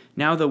like,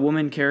 now the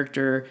woman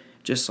character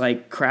just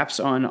like craps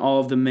on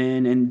all of the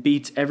men and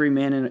beats every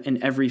man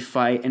in every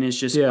fight and is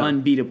just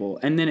unbeatable.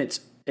 And then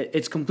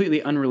it's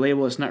completely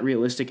unrelatable. It's not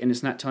realistic, and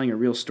it's not telling a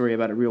real story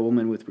about a real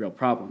woman with real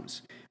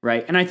problems,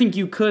 right? And I think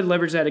you could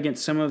leverage that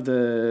against some of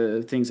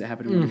the things that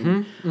happen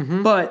in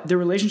women. But the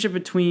relationship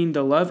between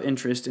the love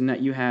interest and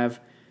that you have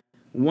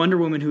Wonder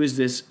Woman, who is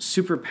this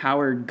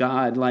super-powered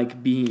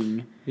god-like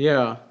being.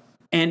 Yeah.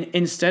 And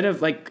instead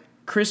of, like,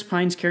 Chris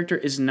Pine's character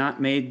is not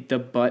made the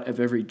butt of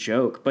every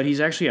joke, but he's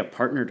actually a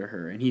partner to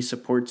her, and he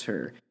supports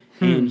her.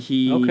 And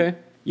he,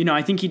 you know,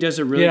 I think he does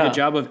a really good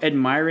job of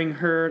admiring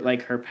her,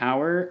 like her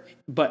power,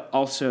 but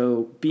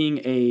also being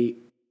a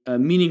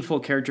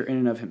meaningful character in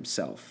and of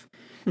himself.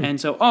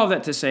 And so all of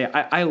that to say,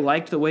 I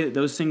liked the way that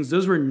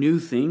those were new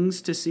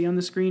things to see on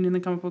the screen in the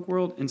comic book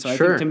world. And so I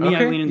think to me,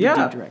 I lean in the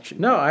deep direction.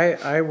 No,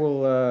 I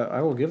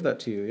will give that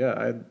to you.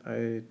 Yeah,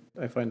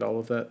 I find all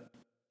of that.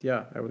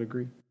 Yeah, I would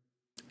agree.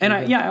 And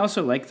I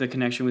also like the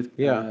connection with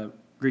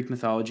Greek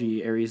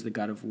mythology, Ares, the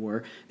god of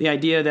war. The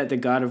idea that the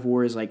god of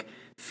war is like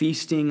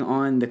feasting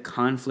on the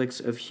conflicts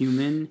of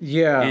human.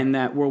 Yeah. And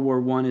that World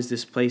War I is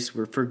this place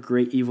where for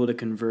great evil to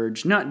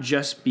converge, not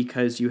just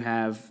because you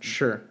have...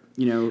 Sure.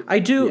 You know, I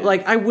do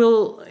like. I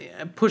will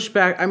push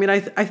back. I mean,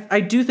 I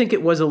do think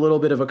it was a little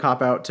bit of a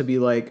cop out to be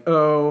like,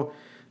 oh,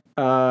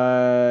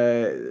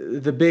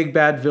 the big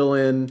bad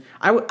villain.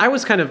 I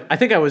was kind of. I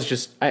think I was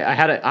just. I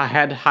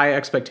had high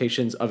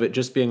expectations of it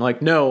just being like,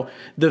 no,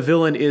 the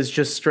villain is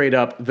just straight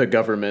up the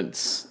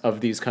governments of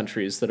these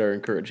countries that are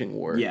encouraging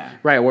war. Yeah.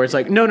 Right. Where it's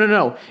like,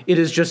 no. It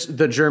is just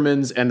the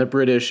Germans and the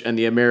British and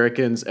the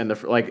Americans and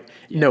the like.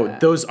 Yeah. No,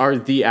 those are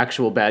the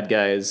actual bad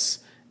guys.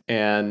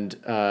 And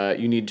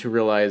you need to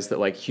realize that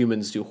like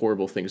humans do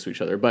horrible things to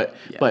each other, but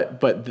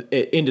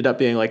it ended up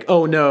being like,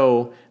 oh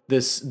no,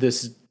 this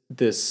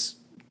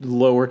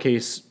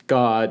lowercase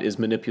god is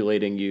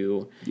manipulating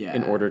you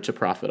in order to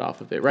profit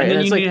off of it, right?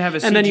 And then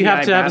you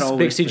have to have a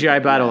big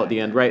CGI battle at the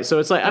end, right? So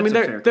it's like, I mean,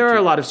 there are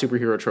a lot of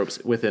superhero tropes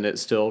within it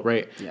still,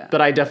 right? Yeah. But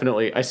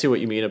I see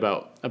what you mean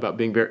about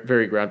being very,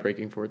 very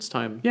groundbreaking for its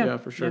time. Yeah,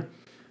 for sure.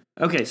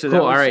 Yeah. Okay, so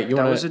cool. All right, you've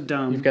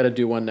got to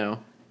do one now.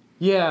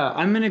 Yeah,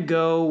 I'm going to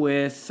go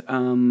with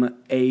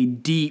a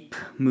deep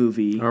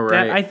movie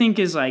that I think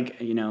is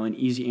like, you know, an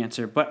easy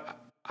answer, but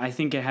I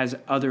think it has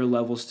other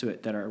levels to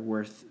it that are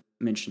worth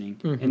mentioning.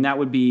 And that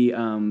would be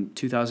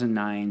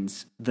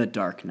 2009's The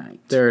Dark Knight.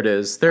 There it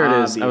is.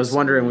 I was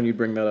wondering when you'd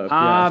bring that up.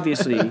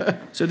 Obviously.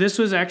 So this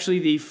was actually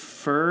the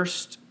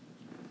first,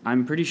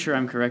 I'm pretty sure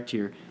I'm correct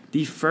here,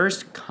 the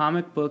first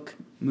comic book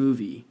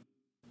movie,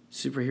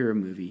 superhero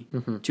movie,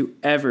 to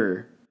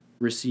ever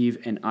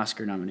receive an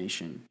Oscar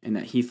nomination, and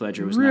that Heath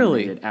Ledger was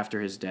nominated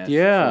after his death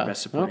for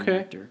Best Supporting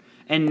Actor.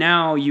 And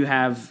now you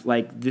have,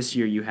 like, this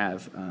year you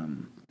have,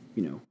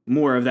 you know,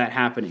 more of that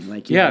happening.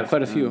 Like, you have,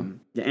 quite a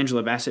few.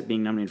 Angela Bassett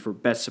being nominated for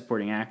Best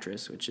Supporting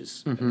Actress, which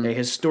is a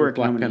historic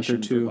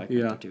nomination for Black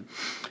Panther 2.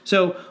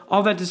 So,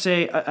 all that to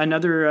say,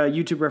 another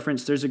YouTube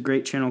reference, there's a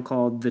great channel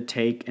called The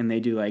Take, and they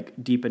do, like,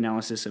 deep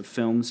analysis of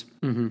films.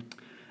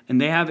 And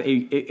they have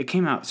it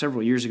came out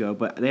several years ago,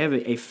 but they have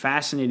a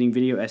fascinating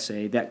video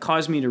essay that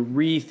caused me to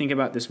rethink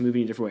about this movie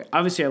in a different way.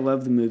 Obviously, I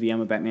love the movie.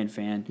 I'm a Batman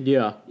fan.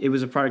 Yeah. It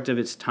was a product of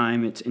its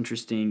time. It's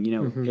interesting.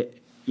 You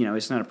know,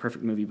 it's not a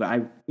perfect movie,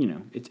 but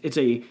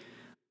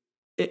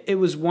it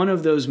was one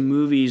of those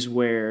movies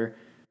where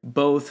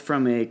both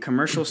from a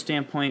commercial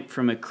standpoint,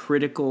 from a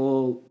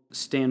critical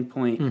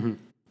standpoint,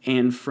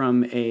 and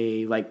from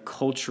a like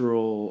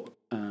cultural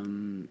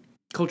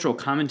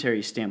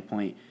commentary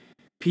standpoint,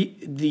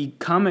 the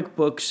comic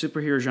book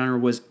superhero genre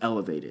was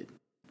elevated.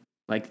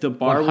 Like the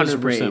bar was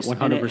raised.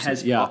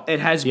 100%.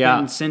 It has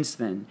been since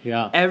then.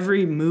 Yeah.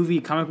 Every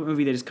comic book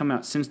movie that has come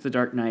out since The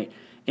Dark Knight,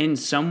 in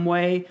some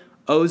way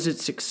owes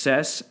its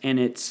success and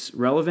its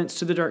relevance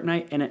to The Dark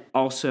Knight, and it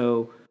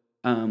also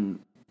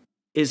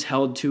is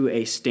held to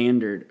a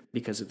standard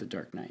because of The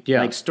Dark Knight.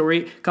 Yeah. Like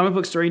comic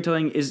book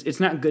storytelling it's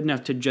not good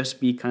enough to just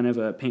be kind of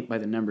a paint by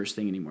the numbers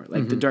thing anymore.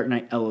 Like The Dark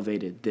Knight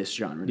elevated this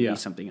genre to be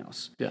something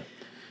else. Yeah.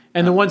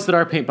 And the ones that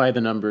are paint by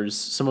the numbers,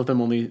 some of them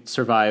only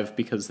survive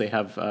because they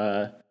have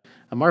a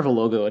Marvel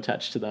logo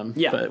attached to them.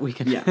 Yeah. But we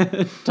can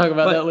talk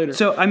about that later.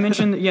 So I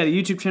mentioned, the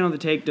YouTube channel The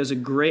Take does a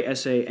great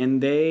essay,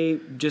 and they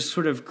just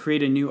sort of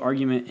create a new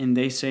argument, and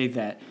they say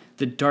that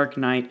The Dark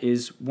Knight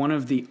is one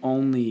of the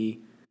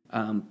only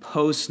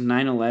post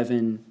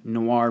 9/11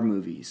 noir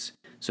movies.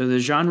 So the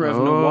genre of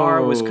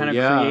noir was kind of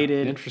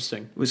created.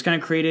 Interesting. Was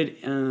kind of created.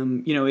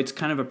 It's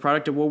kind of a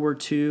product of World War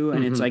II,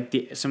 and it's like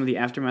some of the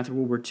aftermath of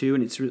World War II,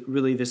 and it's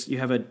really this. You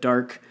have a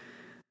dark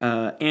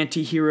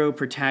anti-hero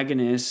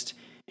protagonist,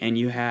 and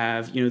you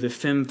have the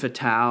femme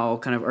fatale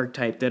kind of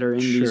archetype that are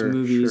in these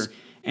movies. Sure.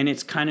 And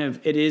it's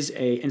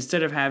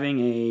instead of having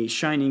a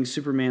shining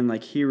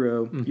Superman-like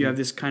hero, you have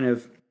this kind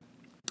of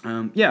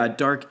a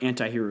dark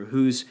anti-hero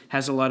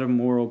has a lot of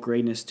moral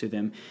grayness to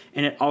them.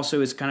 And it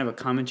also is kind of a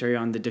commentary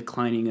on the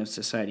declining of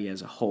society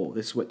as a whole.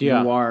 This is what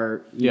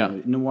noir,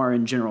 noir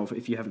in general,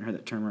 if you haven't heard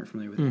that term, aren't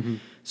familiar with it.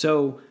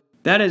 So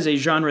that is a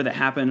genre that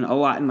happened a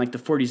lot in like the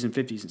 40s and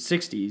 50s and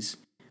 60s.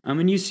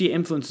 And you see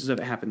influences of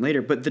it happen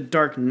later. But The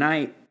Dark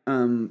Knight,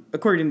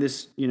 according to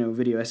this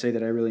video essay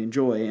that I really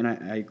enjoy, and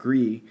I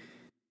agree,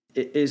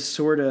 it is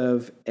sort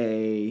of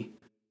a...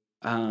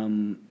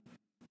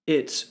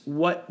 it's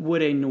what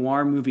would a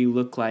noir movie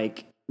look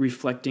like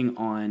reflecting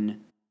on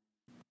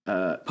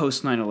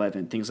post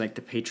 9/11, things like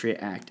the Patriot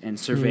Act and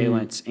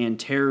surveillance and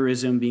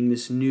terrorism being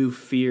this new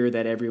fear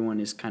that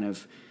everyone is kind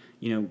of,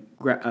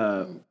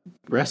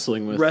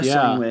 wrestling with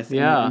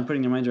and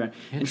putting their minds around.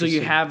 And so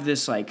you have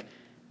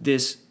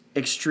this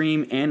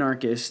extreme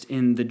anarchist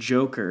in the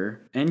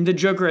Joker, and the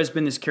Joker has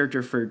been this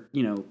character for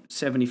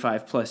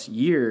 75 plus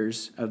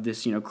years of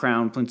this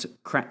clown prince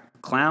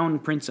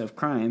of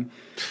crime,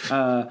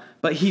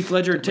 but Heath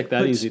Ledger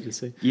easy to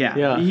say.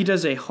 He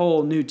does a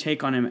whole new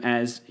take on him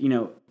as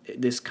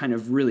this kind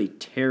of really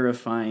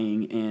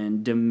terrifying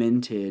and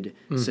demented,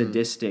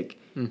 sadistic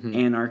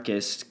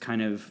anarchist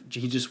kind of.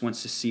 He just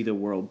wants to see the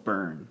world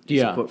burn.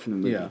 It's a quote from the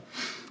movie. Yeah.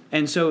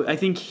 And so I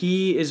think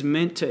he is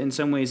meant to, in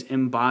some ways,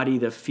 embody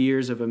the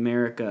fears of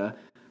America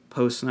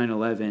post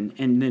 9/11,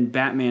 and then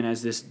Batman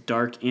as this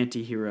dark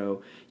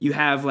anti-hero. You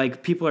have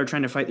people are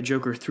trying to fight the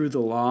Joker through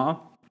the law,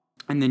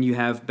 and then you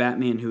have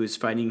Batman who is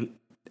fighting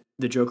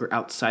the Joker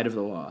outside of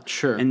the law.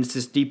 Sure. And it's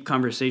this deep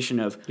conversation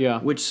of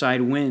which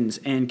side wins,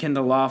 and can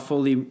the law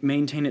fully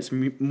maintain its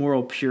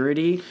moral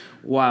purity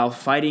while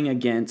fighting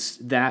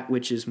against that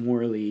which is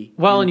morally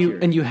impure.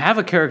 And you have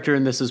a character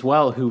in this as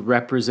well who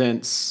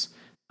represents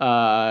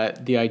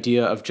the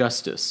idea of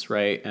justice,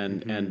 right?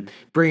 And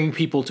bringing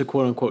people to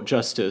quote unquote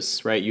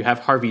justice, right? You have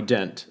Harvey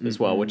Dent as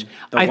well, which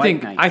I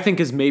think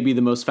is maybe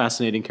the most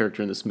fascinating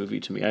character in this movie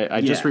to me.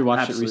 I just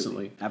rewatched it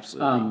recently.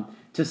 Absolutely.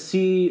 To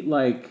see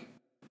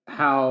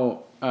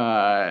how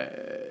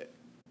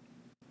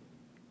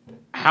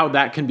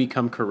that can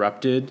become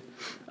corrupted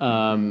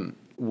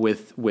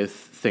with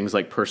things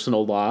like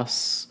personal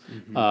loss,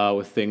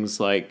 with things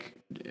like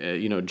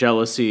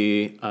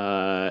jealousy,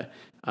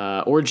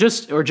 or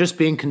just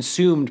being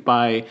consumed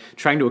by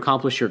trying to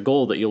accomplish your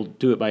goal, that you'll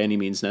do it by any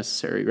means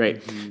necessary,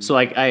 right? So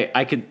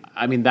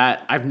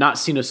I've not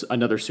seen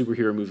another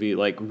superhero movie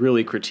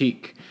really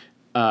critique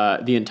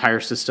the entire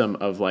system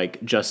of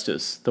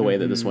justice the way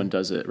that this one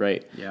does it,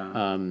 right?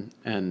 It's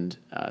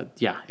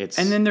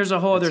and then there's a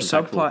whole other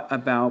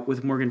subplot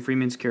with Morgan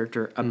Freeman's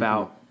character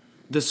about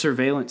the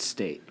surveillance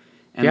state,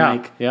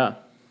 and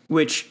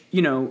which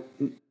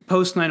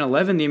post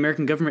 9/11, the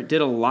American government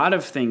did a lot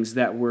of things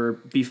that were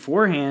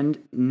beforehand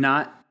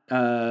not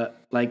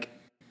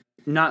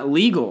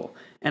legal.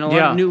 And a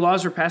lot of new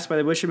laws were passed by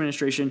the Bush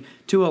administration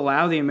to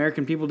allow the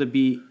American people to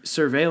be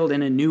surveilled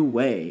in a new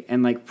way,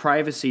 and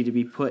privacy to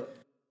be put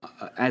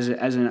as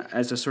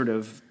a sort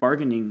of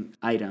bargaining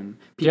item.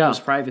 People's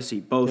privacy,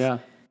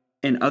 both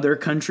in other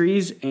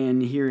countries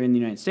and here in the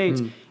United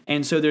States.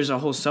 And so there's a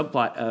whole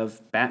subplot of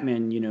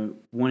Batman,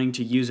 wanting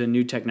to use a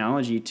new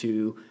technology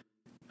to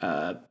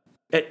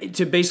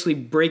basically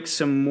break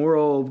some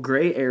moral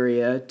gray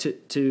area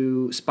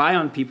to spy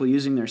on people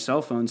using their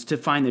cell phones to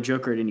find the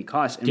Joker at any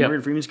cost. And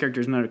Morgan Freeman's character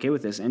is not okay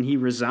with this. And he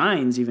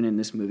resigns even in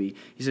this movie.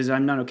 He says,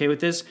 I'm not okay with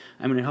this.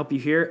 I'm going to help you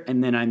here,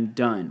 and then I'm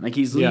done.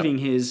 He's leaving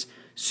his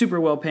super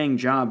well-paying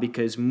job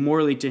because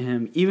morally to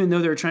him, even though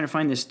they're trying to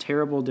find this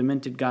terrible,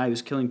 demented guy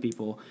who's killing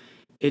people,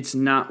 it's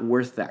not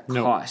worth that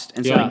cost.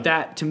 And so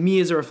that, to me,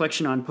 is a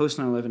reflection on post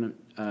 9/11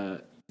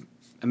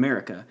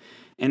 America.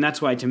 And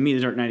that's why, to me,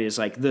 The Dark Knight is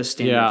the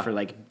standard for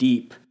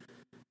deep.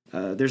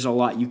 There's a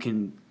lot you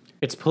can.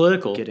 It's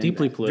political,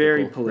 deeply political,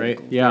 very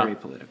political, right? Very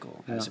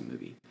political as a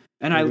movie.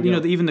 And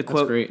even the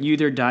quote, "You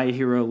either die a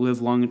hero,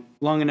 live long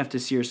enough to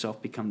see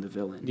yourself become the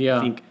villain." I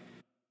think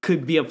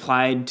could be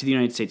applied to the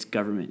United States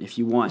government if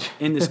you want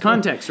in this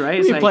context, right?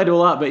 It's applied to a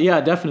lot, but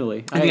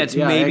definitely. I think that's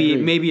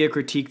maybe a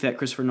critique that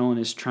Christopher Nolan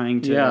is trying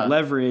to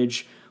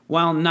leverage.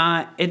 While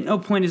not, at no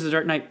point is The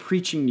Dark Knight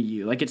preaching to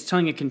you. It's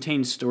telling a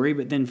contained story,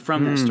 but then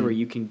from that story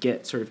you can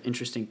get sort of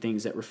interesting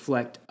things that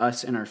reflect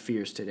us and our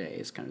fears today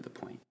is kind of the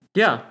point.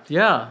 Yeah,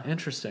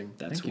 interesting.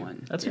 That's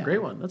one. That's a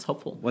great one. That's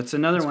helpful. What's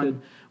another one?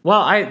 Good.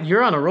 Well,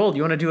 you're on a roll. Do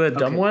you want to do a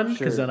dumb one?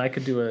 Because then I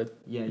could do a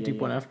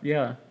deep one after.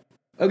 Yeah.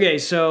 Okay,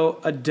 so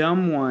a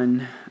dumb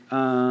one,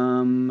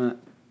 and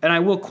I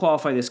will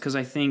qualify this because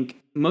I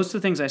think most of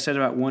the things I said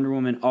about Wonder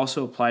Woman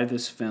also apply to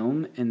this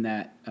film in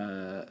that...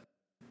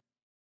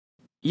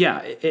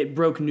 it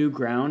broke new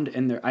ground,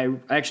 and I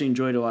actually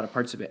enjoyed a lot of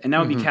parts of it. And that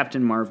would be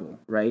Captain Marvel,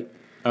 right?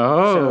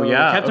 Oh, so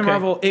Captain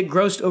Marvel, it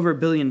grossed over $1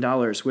 billion,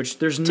 which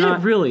there's not... Did it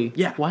really?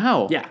 Yeah.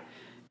 Wow. Yeah.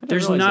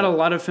 There's not a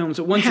lot of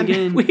films. Once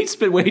again... We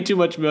spent way too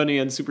much money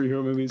on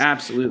superhero movies.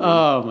 Absolutely.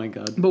 Oh, my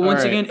God. But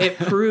once again,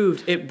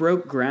 it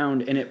broke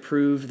ground, and it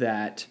proved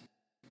that,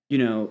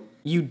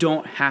 you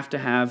don't have to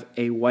have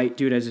a white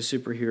dude as a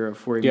superhero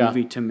for a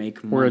movie to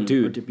make money or a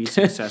dude to be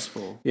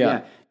successful.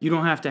 You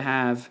don't have to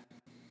have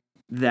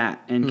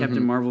that. And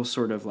Captain Marvel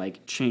sort of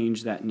like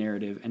changed that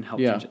narrative and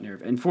helped change that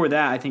narrative. And for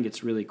that, I think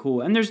it's really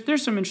cool. And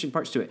there's some interesting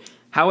parts to it.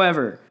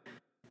 However,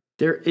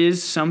 there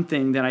is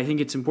something that I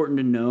think it's important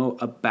to know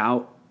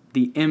about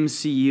the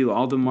MCU,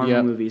 all the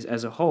Marvel movies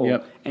as a whole.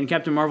 And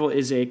Captain Marvel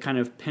is a kind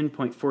of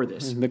pinpoint for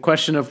this. And the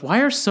question of why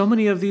are so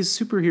many of these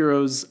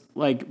superheroes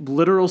like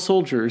literal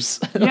soldiers?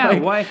 Yeah,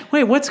 like,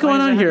 wait, what's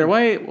going on here?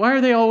 Why are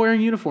they all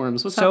wearing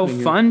uniforms? What's happening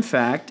here? Fun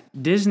fact,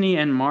 Disney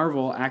and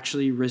Marvel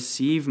actually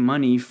receive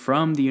money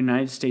from the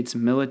United States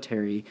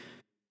military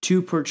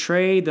to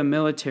portray the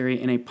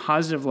military in a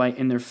positive light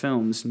in their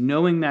films,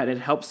 knowing that it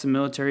helps the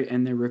military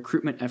and their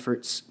recruitment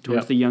efforts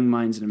towards the young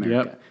minds in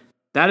America.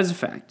 That is a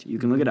fact. You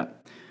can look it up.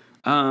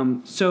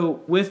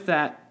 So with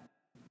that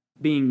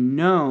being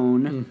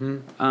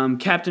known,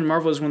 Captain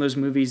Marvel is one of those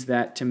movies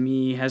that to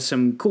me has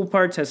some cool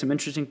parts, has some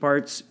interesting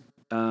parts,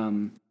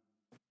 and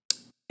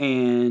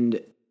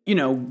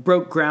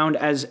broke ground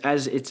as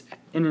it's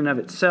in and of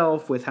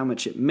itself with how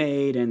much it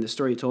made and the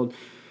story it told.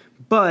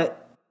 But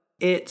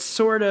it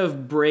sort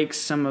of breaks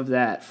some of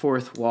that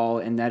fourth wall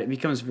in that it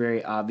becomes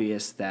very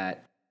obvious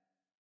that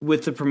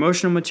with the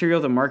promotional material,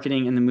 the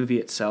marketing, and the movie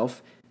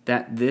itself,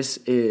 that this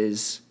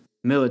is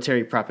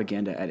military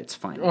propaganda at its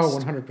finest. Oh,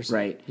 100%.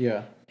 Right?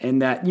 Yeah.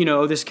 And that,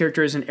 this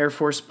character is an Air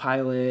Force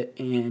pilot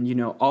and,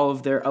 a lot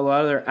of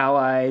their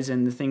allies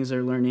and the things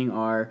they're learning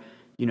are,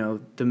 the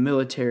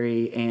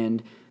military,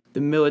 and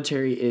the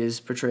military is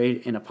portrayed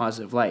in a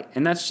positive light.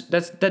 And that's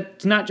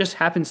not just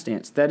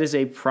happenstance. That is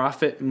a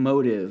profit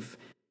motive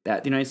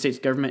that the United States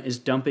government is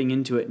dumping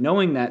into it,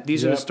 knowing that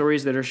these are the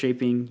stories that are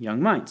shaping young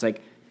minds.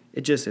 Like,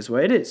 it just is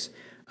what it is.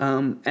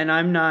 And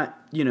I'm not,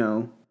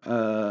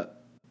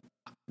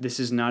 this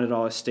is not at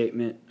all a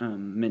statement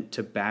meant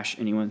to bash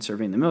anyone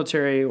serving in the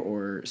military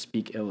or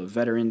speak ill of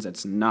veterans.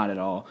 That's not at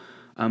all.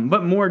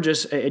 But more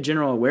just a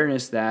general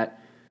awareness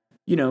that,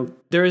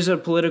 there is a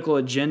political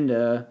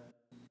agenda,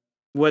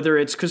 whether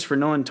it's Christopher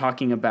Nolan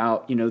talking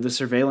about, the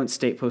surveillance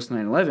state post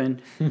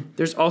 9/11,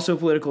 there's also a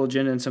political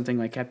agenda in something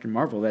like Captain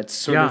Marvel that's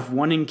sort of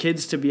wanting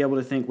kids to be able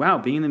to think, wow,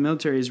 being in the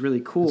military is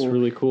really cool. It's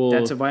really cool.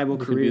 That's a viable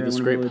career. Be this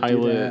great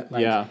pilot.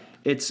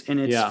 It's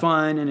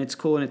fun and it's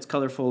cool and it's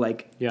colorful.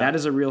 Like that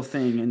is a real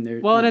thing. And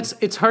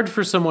it's hard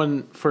for it's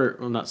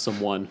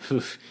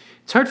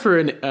hard for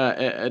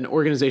an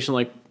organization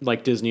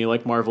like Disney,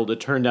 like Marvel, to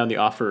turn down the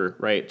offer,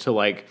 right? To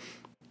like,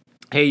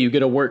 hey, you get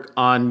to work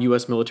on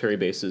U.S. military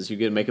bases. You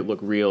get to make it look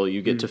real.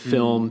 You get to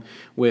film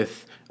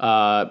with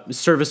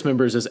service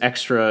members as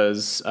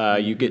extras.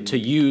 You get to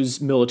use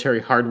military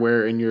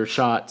hardware in your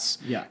shots.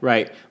 Yeah.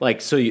 Right.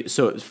 Like so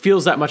it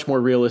feels that much more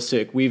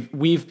realistic.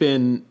 We've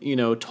been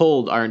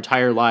told our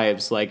entire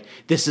lives like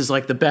this is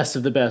like the best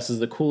of the best. This is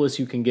the coolest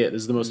you can get.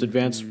 This is the most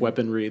advanced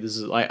weaponry. This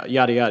is like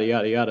yada yada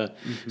yada yada.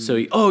 So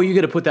you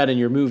get to put that in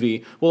your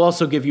movie. We'll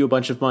also give you a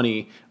bunch of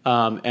money.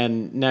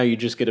 And now you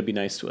just get to be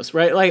nice to us,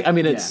 right? Like I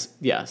mean it's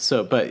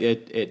so but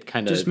it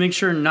kind of just make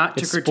sure not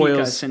to critique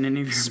us in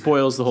any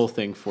spoils the whole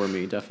thing for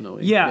me, definitely.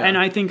 Yeah, and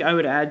I think I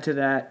would add to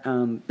that.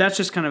 That's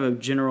just kind of a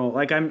general.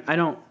 Like I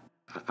don't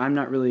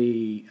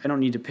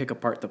need to pick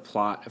apart the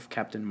plot of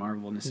Captain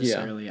Marvel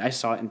necessarily. I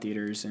saw it in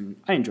theaters and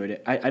I enjoyed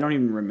it. I don't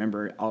even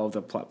remember all of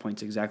the plot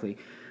points exactly.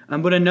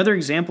 But another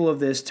example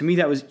of this, to me,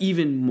 that was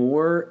even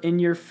more in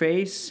your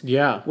face.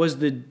 Was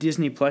the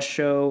Disney Plus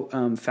show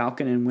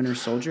Falcon and Winter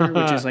Soldier,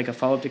 which is like a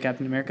follow up to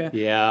Captain America.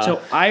 Yeah.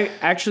 So I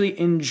actually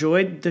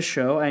enjoyed the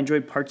show. I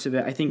enjoyed parts of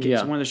it. I think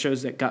it's one of the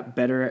shows that got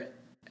better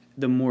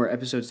the more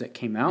episodes that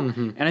came out.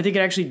 And I think it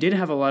actually did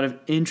have a lot of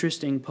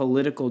interesting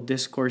political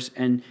discourse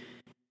and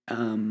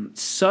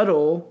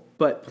subtle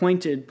but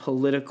pointed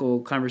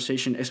political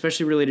conversation,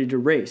 especially related to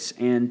race.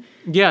 And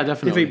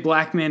definitely. If a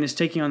black man is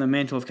taking on the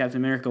mantle of Captain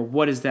America,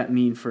 what does that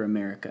mean for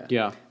America?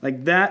 Yeah.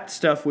 Like that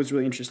stuff was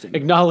really interesting.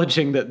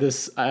 Acknowledging that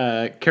this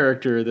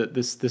character, that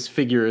this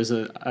figure is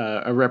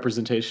a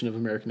representation of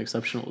American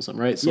exceptionalism,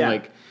 right? So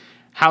like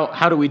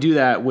how do we do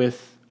that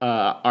with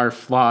our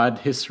flawed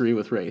history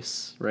with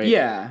race, right?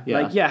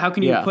 How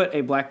can you put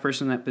a black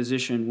person in that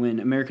position when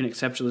American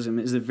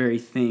exceptionalism is the very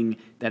thing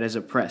that has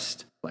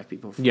oppressed black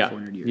people for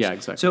 400 years? Yeah,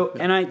 exactly. So,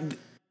 and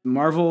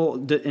Marvel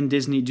and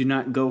Disney do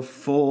not go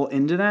full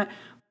into that,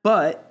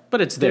 but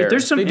it's there.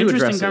 There's some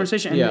interesting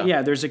conversation.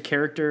 And there's a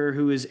character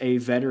who is a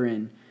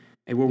veteran,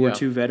 a World War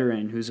II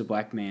veteran who's a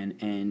black man,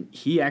 and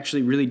he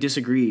actually really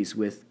disagrees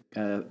with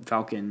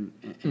Falcon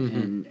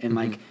and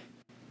like.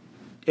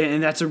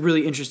 And that's a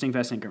really interesting,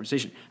 fascinating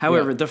conversation.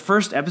 However, the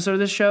first episode of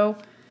this show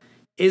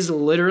is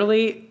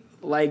literally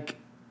like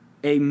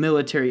a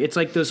military. It's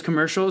like those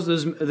commercials,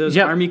 those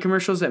army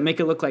commercials that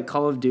make it look like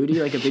Call of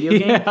Duty, like a video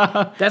game.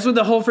 That's what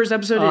the whole first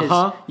episode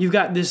is. You've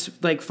got this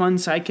like fun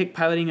sidekick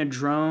piloting a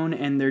drone,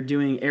 and they're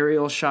doing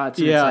aerial shots.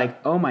 And it's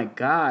like, oh my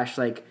gosh,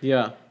 like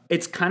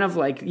it's kind of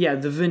like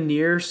the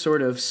veneer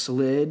sort of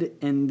slid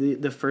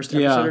in the first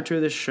episode or two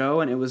of this show,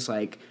 and it was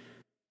like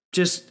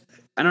just.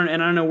 I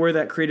don't know where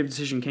that creative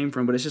decision came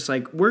from, but it's just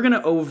like, we're going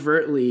to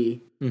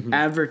overtly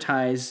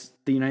advertise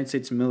the United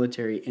States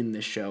military in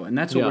this show. And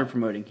that's what we're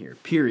promoting here,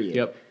 period.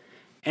 Yep.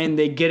 And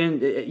they get in,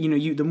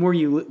 the more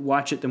you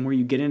watch it, the more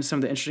you get into some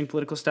of the interesting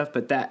political stuff.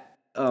 But that,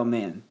 oh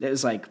man, that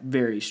is like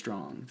very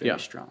strong, very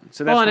strong.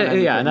 So that's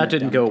and that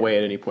didn't go away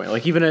at any point.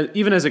 Like even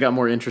as it got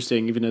more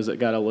interesting, even as it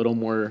got a little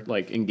more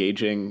like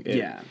engaging,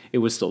 it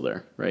was still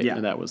there, right? Yeah.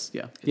 And that was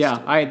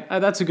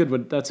that's a good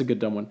one. That's a good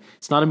dumb one.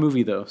 It's not a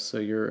movie though, so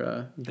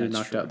you're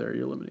knocked out there.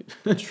 You're eliminated.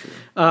 That's true.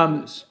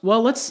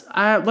 Well, let's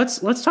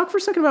talk for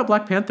a second about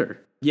Black Panther.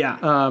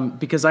 Yeah.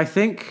 Because I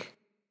think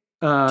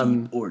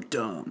deep or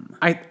dumb.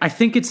 I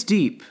think it's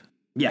deep.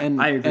 Yeah,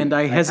 and, I agree. And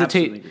I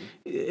hesitate.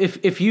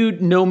 If you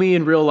know me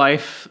in real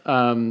life,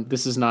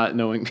 this is not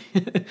knowing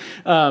me,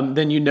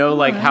 then you know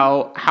like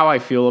how I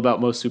feel about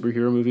most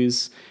superhero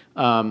movies.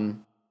 But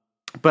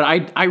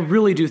I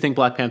really do think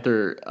Black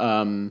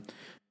Panther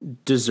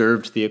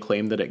deserved the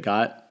acclaim that it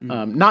got.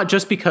 Not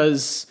just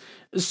because,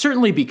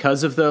 certainly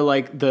because of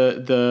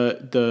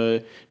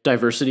the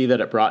diversity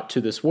that it brought to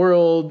this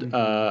world,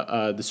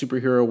 the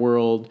superhero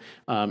world,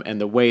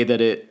 and the way that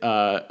it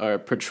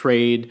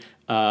portrayed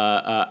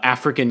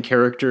African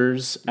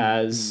characters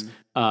as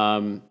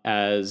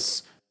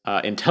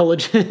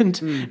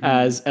intelligent,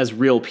 as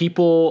real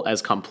people,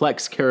 as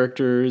complex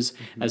characters,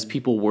 as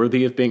people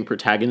worthy of being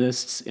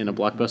protagonists in a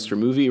blockbuster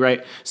movie,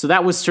 right? So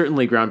that was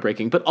certainly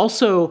groundbreaking. But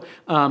also,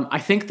 I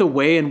think the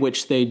way in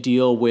which they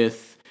deal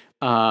with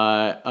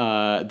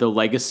the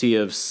legacy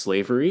of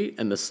slavery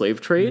and the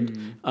slave trade.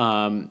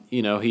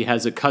 He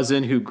has a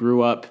cousin who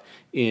grew up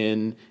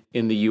in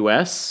the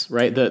U.S.,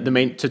 right? The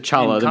main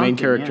T'Challa, the main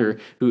character,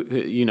 who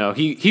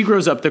he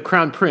grows up the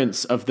crown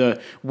prince of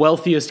the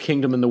wealthiest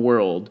kingdom in the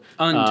world,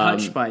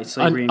 untouched by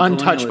slavery,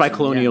 untouched by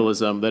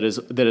colonialism, that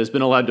has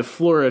been allowed to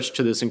flourish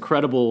to this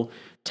incredible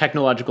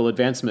technological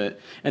advancement.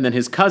 And then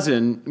his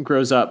cousin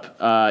grows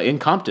up in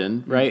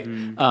Compton, right?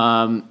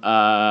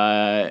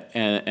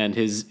 And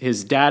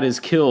his dad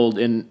is killed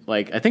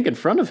I think in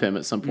front of him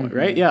at some point,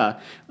 right? Yeah.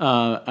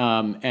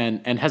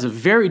 And has a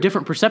very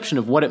different perception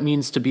of what it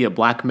means to be a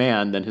black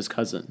man than his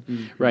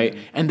cousin, right?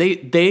 And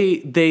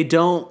they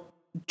don't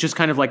just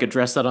kind of like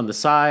address that on the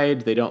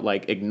side. They don't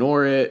like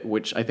ignore it,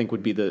 which I think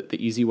would be the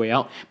easy way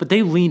out. But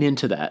they lean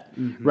into that,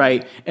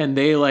 right? And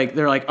they're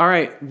like, all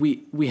right,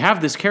 we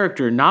have this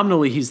character.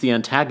 Nominally, he's the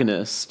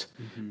antagonist,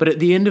 but at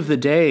the end of the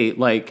day,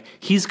 like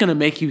he's going to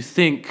make you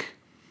think,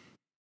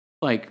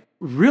 like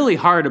really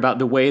hard about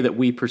the way that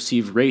we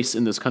perceive race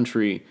in this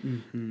country.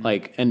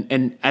 Like,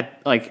 and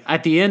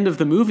at the end of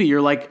the movie, you're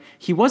like,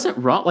 he wasn't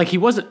wrong. Like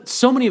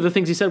so many of the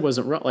things he said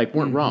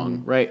weren't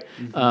wrong, right?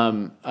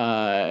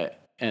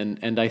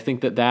 And I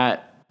think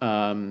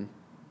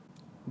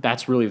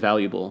that's really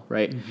valuable,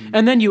 right?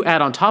 And then you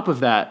add on top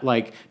of that,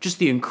 like just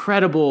the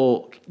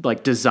incredible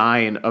like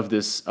design of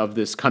this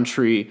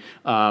country,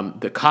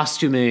 the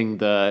costuming,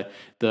 the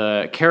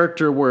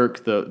character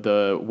work,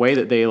 the way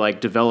that they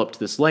like developed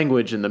this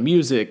language and the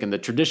music and the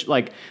tradition,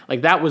 like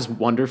that was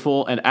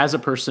wonderful. And as a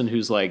person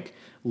who's like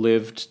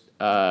lived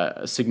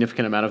a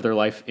significant amount of their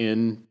life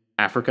in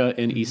Africa,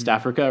 in East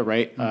Africa,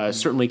 right?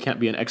 Certainly can't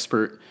be an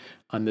expert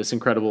on this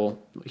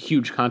incredible,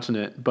 huge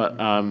continent. But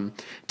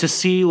to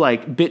see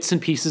like bits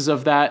and pieces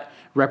of that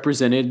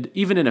represented,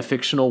 even in a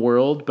fictional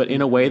world, but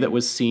in a way that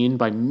was seen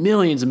by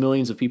millions and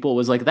millions of people,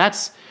 was like,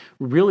 that's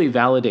really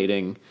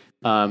validating.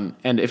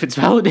 And if it's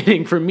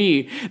validating for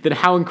me, then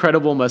how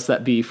incredible must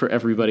that be for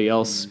everybody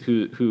else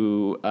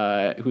who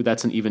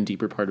that's an even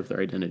deeper part of their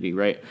identity,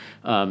 right?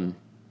 And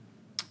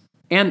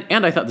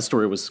I thought the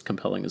story was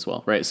compelling as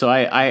well, right? So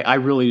I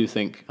really do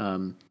think,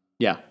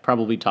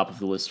 probably top of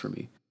the list for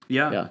me.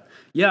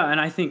 Yeah,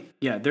 and I think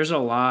there's a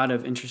lot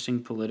of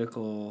interesting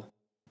political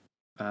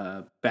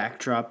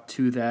backdrop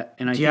to that,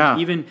 and I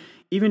think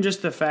even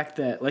just the fact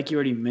that, like you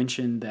already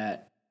mentioned,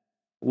 that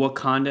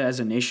Wakanda as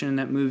a nation in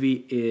that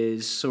movie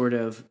is sort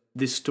of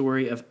the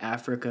story of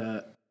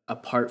Africa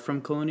apart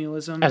from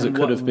colonialism, as it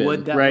could have been, right?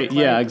 Look like.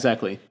 Yeah,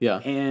 exactly. Yeah,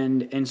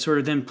 and sort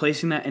of then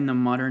placing that in the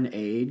modern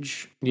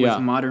age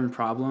with modern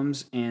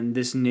problems, and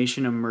this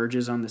nation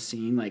emerges on the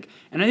scene. Like,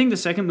 and I think the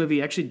second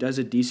movie actually does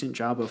a decent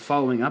job of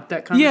following up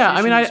that conversation. Yeah,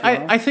 I mean,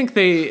 I think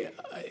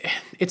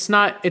it's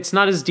not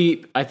as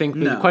deep. I think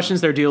the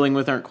questions they're dealing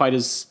with aren't quite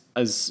as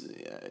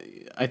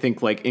I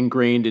think like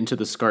ingrained into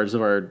the scars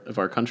of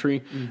our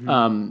country.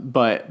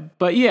 But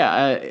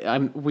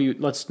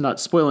let's not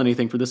spoil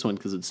anything for this one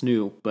because it's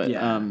new. But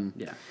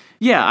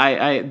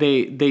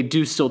they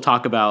do still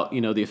talk about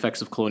the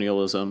effects of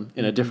colonialism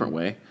in a different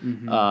way,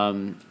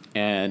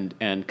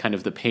 and kind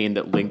of the pain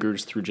that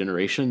lingers through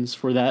generations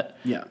for that.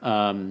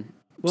 I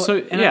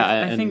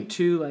think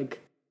too, like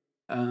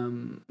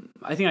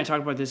I think I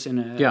talked about this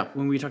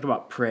when we talked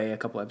about Prey a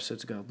couple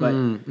episodes ago. But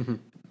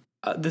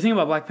the thing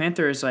about Black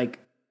Panther is like,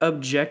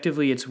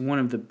 objectively, it's one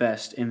of the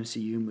best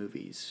MCU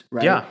movies,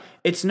 right? Yeah.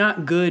 It's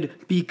not good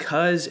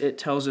because it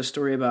tells a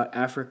story about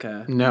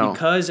Africa. No.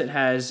 Because it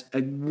has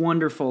a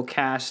wonderful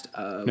cast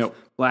of Nope.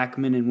 black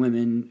men and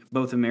women,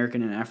 both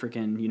American and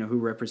African, who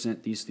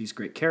represent these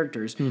great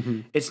characters.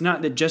 Mm-hmm. It's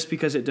not that just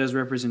because it does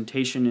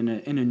representation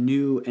in a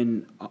new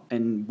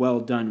and well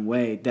done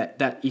way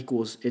that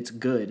equals it's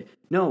good.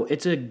 No,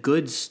 it's a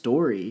good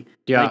story.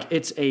 Yeah. Like,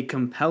 it's a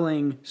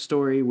compelling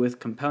story with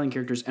compelling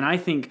characters, and I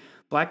think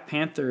Black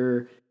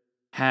Panther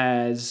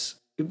has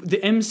the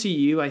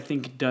MCU. I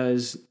think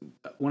does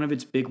one of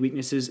its big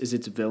weaknesses is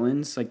its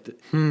villains. Like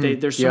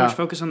there's so much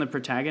focus on the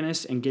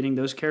protagonist and getting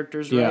those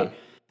characters right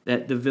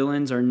that the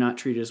villains are not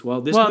treated as well.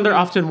 And they're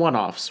often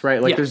one-offs,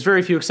 right? Like there's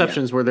very few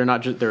exceptions where they're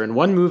not just they're in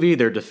one movie,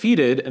 they're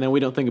defeated, and then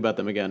we don't think about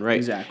them again, right?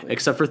 Exactly.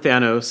 Except for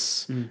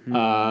Thanos,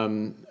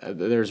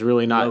 there's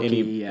really not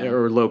Loki,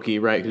 or Loki,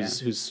 right?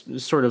 Who's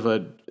sort of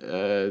a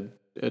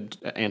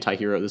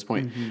anti-hero at this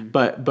point.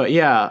 But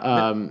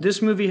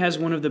this movie has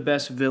one of the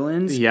best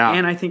villains,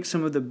 and I think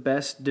some of the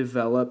best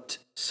developed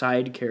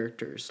side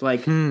characters.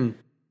 Like,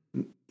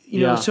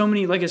 so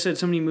many, like I said,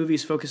 so many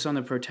movies focus on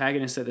the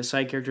protagonist that the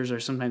side characters are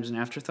sometimes an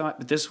afterthought.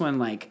 But this one,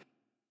 like,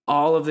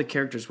 all of the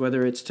characters,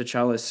 whether it's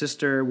T'Challa's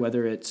sister,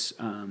 whether it's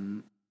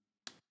the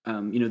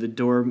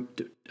Dora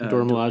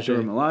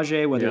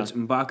Milaje, whether it's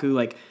M'Baku,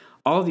 like,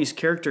 all of these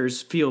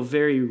characters feel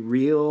very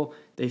real.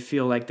 They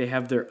feel like they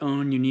have their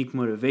own unique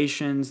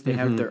motivations. They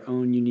have their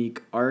own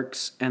unique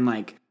arcs. And,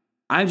 like,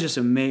 I'm just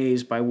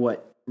amazed by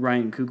what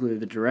Ryan Coogler,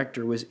 the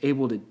director, was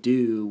able to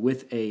do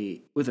with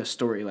a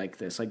story like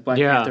this. Like, Black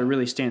Panther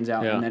really stands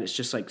out in that it's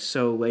just, like,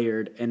 so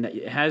layered, and that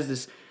it has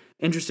this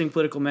interesting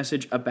political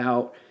message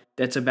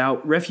that's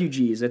about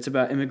refugees, that's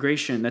about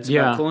immigration, that's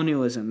about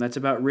colonialism, that's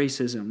about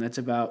racism, that's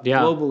about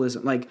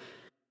globalism. Like,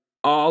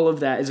 all of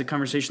that is a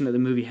conversation that the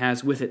movie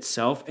has with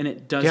itself, and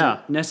it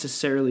doesn't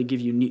necessarily give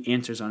you neat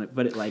answers on it,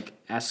 but it, like,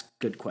 asks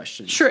good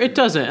questions. Sure, it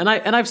doesn't,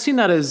 and I've seen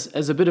that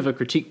as a bit of a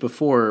critique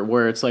before,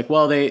 where it's like,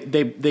 well, they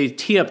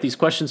tee up these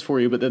questions for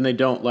you, but then they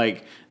don't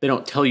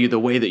tell you the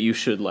way that you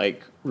should,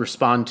 like,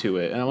 respond to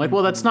it, and I'm like,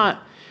 well, that's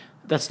not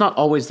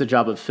always the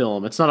job of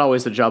film. It's not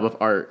always the job of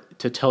art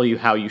to tell you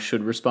how you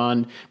should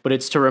respond, but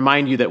it's to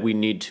remind you that we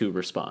need to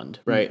respond,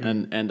 right?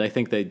 And I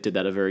think they did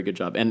that a very good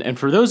job. And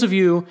for those of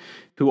you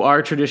who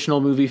are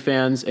traditional movie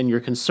fans and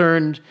you're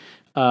concerned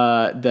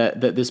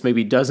that this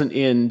maybe doesn't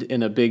end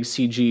in a big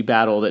CG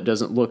battle that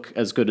doesn't look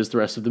as good as the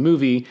rest of the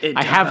movie,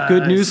 I have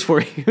good news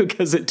for you,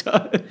 because it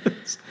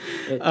does.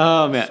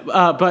 Oh man!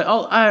 But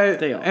I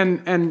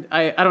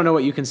don't know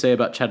what you can say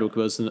about Chadwick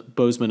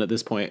Boseman at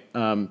this point,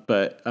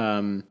 but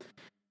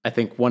I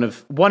think one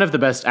of the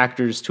best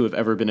actors to have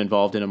ever been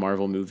involved in a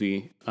Marvel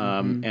movie,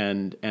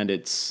 and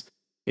it's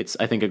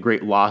I think a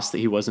great loss that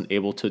he wasn't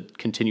able to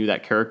continue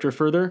that character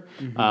further.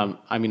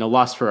 I mean, a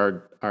loss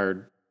for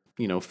our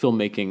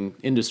filmmaking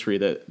industry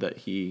that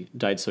he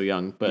died so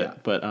young,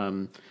 but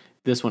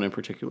this one in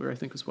particular, I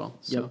think, as well.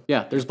 So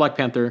there's Black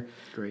Panther.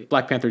 Great.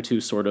 Black Panther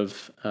 2, sort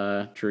of.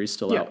 Jury's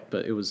still out,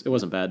 but it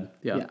wasn't bad.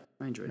 Yeah,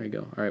 I enjoyed it. There you go.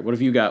 All right, what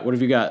have you got?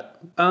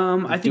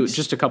 I think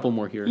just a couple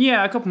more here.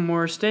 Yeah, a couple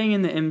more. Staying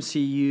in the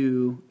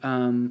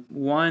MCU,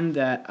 one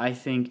that I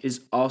think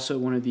is also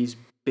one of these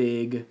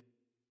big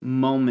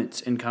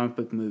moments in comic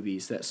book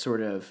movies that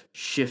sort of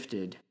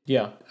shifted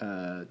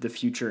the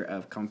future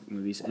of comic book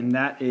movies, and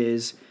that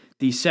is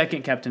the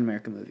second Captain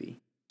America movie.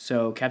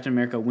 So, Captain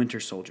America Winter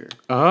Soldier.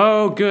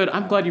 Oh, good.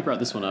 I'm glad you brought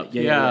this one up.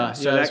 Yeah.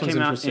 So that came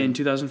out in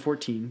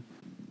 2014.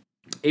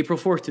 April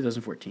 4th,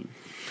 2014.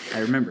 I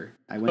remember.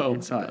 I went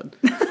and saw it.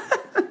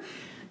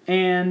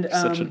 And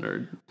such a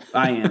nerd.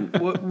 I am.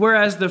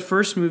 Whereas the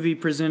first movie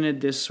presented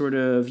this sort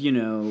of,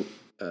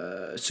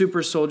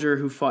 super soldier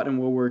who fought in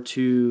World War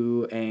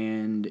II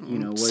and,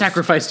 was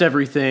sacrificed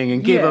everything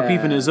and gave up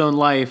even his own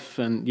life,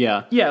 and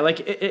like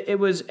it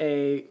was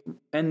and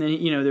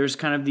then there's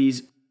kind of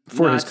these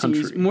for Nazis,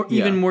 his country,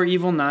 even more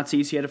evil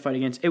Nazis he had to fight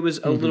against. It was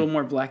a little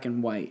more black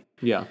and white.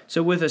 Yeah.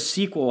 So with a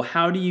sequel,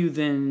 how do you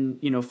then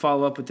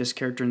follow up with this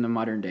character in the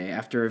modern day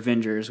after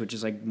Avengers, which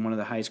is like one of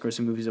the highest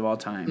grossing movies of all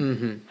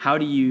time? How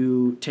do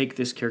you take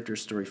this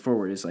character's story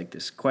forward? Is like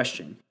this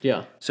question.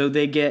 Yeah. So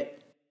they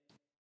get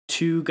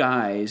two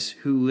guys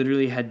who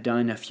literally had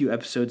done a few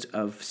episodes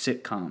of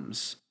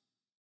sitcoms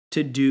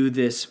to do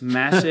this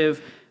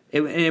massive.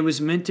 It was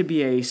meant to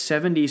be a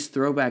 70s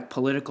throwback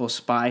political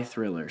spy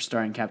thriller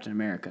starring Captain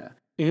America.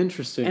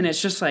 Interesting. And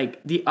it's just like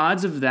the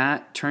odds of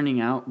that turning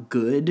out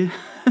good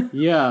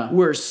yeah.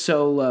 were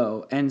so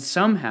low. And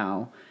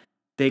somehow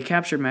they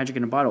captured magic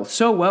in a bottle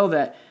so well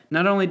that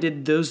not only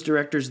did those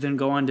directors then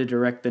go on to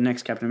direct the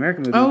next Captain America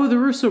movie. Oh, the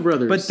Russo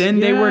brothers. But then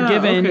they were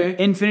given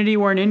Infinity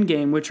War and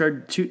Endgame, which are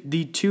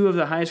two of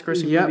the highest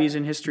grossing movies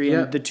in history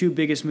and the two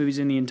biggest movies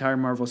in the entire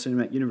Marvel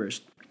Cinematic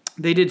Universe.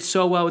 They did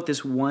so well with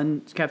this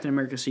one Captain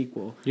America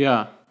sequel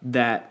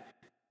that,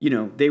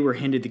 they were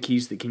handed the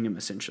keys to the kingdom,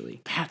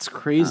 essentially. That's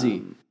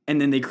crazy. And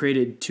then they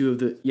created two of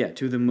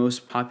the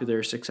most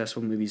popular,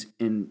 successful movies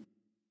in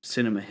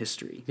cinema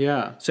history.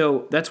 Yeah.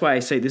 So that's why I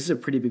say this is a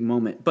pretty big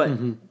moment. But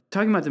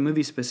talking about the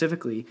movie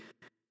specifically,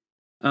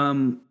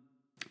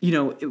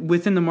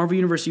 Within the Marvel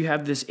Universe, you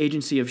have this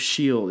agency of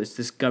S.H.I.E.L.D. It's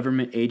this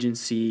government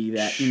agency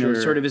that,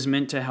 sort of is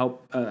meant to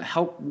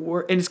help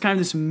war. And it's kind of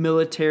this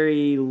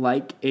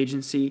military-like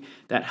agency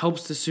that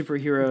helps the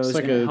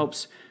superheroes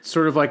helps...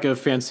 Sort of like a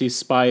fancy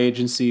spy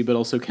agency, but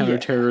also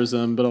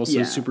counterterrorism, but also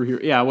superhero.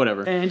 Yeah,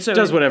 whatever. And so it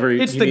does whatever you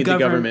need the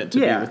government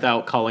to be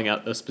without calling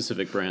out a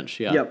specific branch.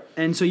 Yeah. Yep.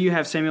 And so you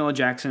have Samuel L.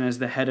 Jackson as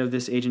the head of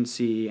this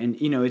agency, and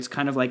it's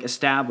kind of like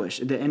established.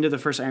 At the end of the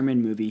first Iron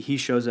Man movie, he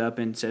shows up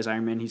and says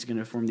Iron Man, he's going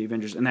to form the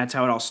Avengers, and that's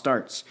how it all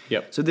starts.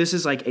 Yep. So this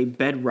is like a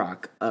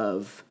bedrock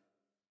of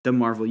the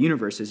Marvel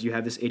Universe. Is you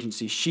have this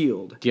agency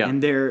S.H.I.E.L.D. Yeah.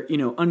 And they're,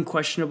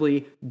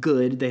 unquestionably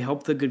good. They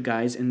help the good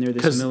guys, and they're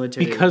this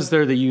military. Because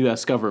they're the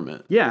U.S.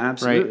 government. Yeah,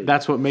 absolutely. Right?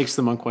 That's what makes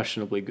them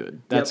unquestionably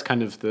good. That's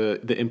kind of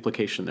the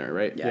implication there,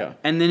 right? Yeah.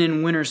 And then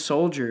in Winter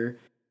Soldier,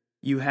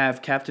 you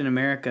have Captain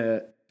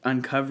America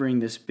uncovering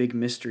this big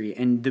mystery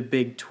and the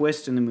big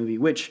twist in the movie,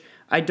 which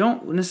I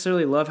don't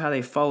necessarily love how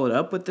they followed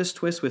up with this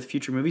twist with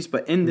future movies,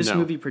 but in this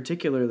movie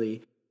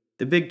particularly,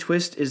 the big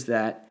twist is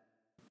that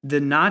the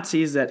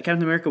Nazis that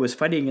Captain America was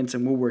fighting against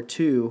in World War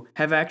II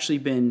have actually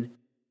been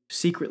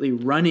secretly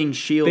running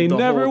S.H.I.E.L.D. the whole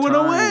time. They never went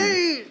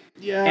away!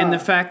 Yeah. And the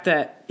fact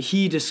that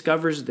he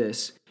discovers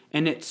this,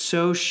 and it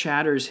so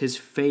shatters his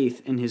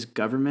faith in his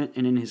government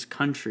and in his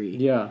country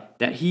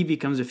that he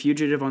becomes a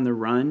fugitive on the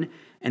run,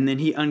 and then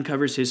he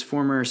uncovers his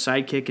former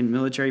sidekick and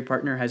military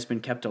partner has been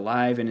kept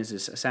alive and is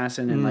this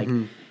assassin,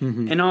 and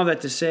and all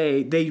that to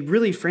say, they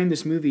really frame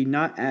this movie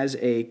not as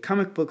a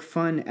comic book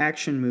fun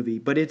action movie,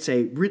 but it's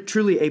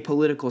truly a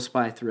political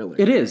spy thriller.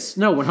 It is.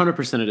 No,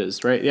 100% it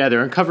is, right? Yeah,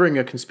 they're uncovering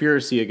a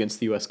conspiracy against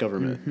the U.S.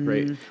 government,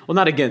 right? Well,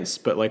 not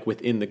against, but like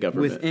within the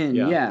government. Within,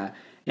 yeah.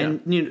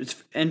 And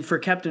and for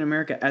Captain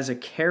America as a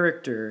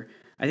character,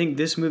 I think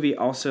this movie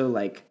also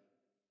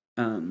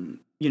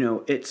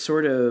it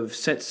sort of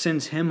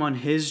sends him on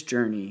his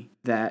journey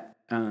that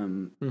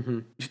through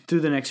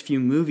the next few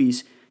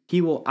movies,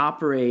 he will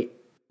operate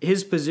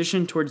his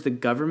position towards the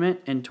government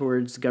and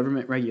towards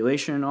government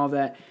regulation and all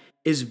that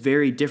is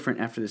very different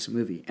after this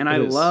movie. And I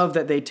love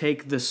that they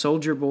take the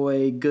soldier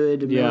boy,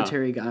 good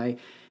military guy,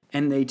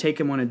 and they take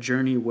him on a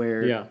journey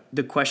where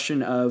the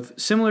question of,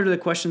 similar to the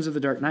questions of The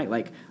Dark Knight,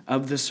 like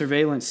of the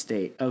surveillance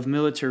state, of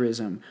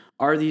militarism,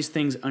 are these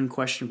things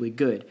unquestionably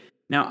good?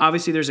 Now,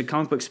 obviously, there's a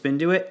comic book spin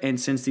to it, and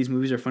since these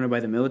movies are funded by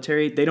the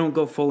military, they don't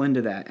go full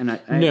into that. And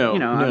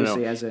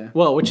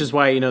which is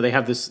why they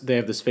have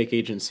this fake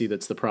agency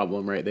that's the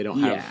problem, right? They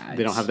don't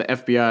have the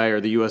FBI or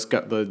the U.S.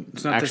 the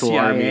actual CIA,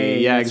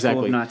 army. Yeah,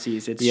 exactly. Full of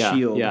Nazis. It's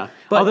S.H.I.E.L.D. Yeah.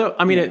 But, although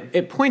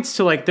it points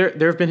to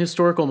there have been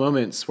historical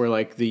moments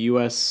where the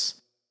U.S.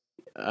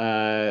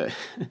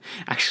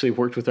 Actually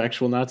worked with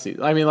actual Nazis.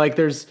 I mean,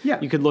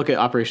 you could look at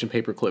Operation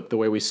Paperclip, the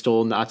way we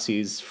stole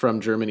Nazis from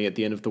Germany at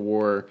the end of the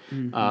war,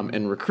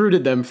 and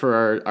recruited them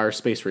for our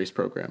space race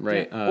program,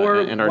 right? Or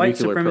and our white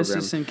nuclear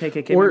supremacists program.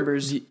 and KKK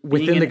members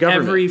within the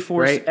government, every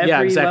force, right?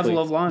 every level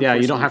of law enforcement. Yeah,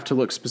 you don't have to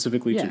look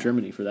specifically to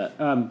Germany for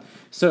that.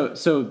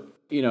 So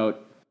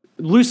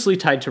loosely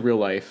tied to real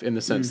life in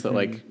the sense that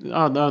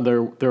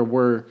there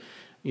were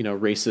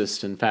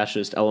racist and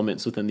fascist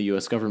elements within the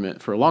U.S.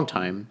 government for a long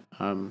time.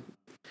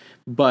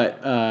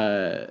 But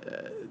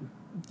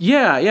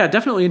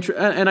definitely,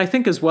 and I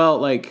think as well,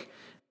 what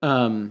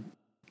am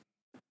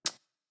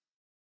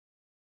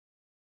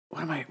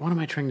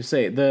I trying to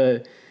say?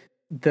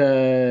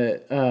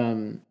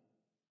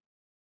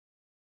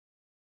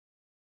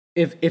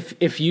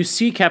 If you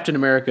see Captain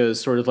America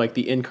as sort of like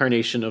the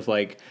incarnation of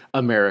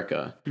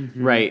America,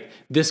 right?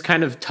 This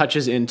kind of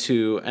touches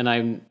into, and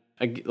I'm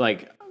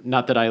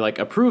not that I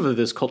approve of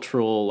this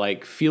cultural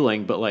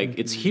feeling, but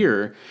it's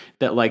here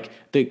that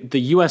the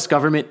U.S.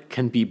 government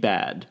can be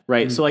bad,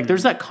 right? So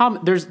there's that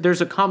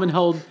there's a common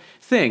held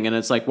thing, and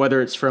it's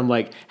whether it's from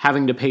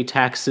having to pay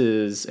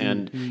taxes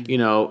and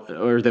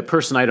or the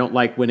person I don't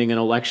like winning an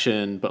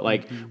election, but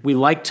we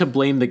like to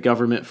blame the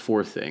government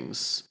for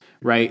things.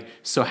 Right.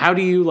 So how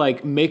do you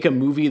make a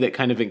movie that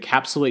kind of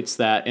encapsulates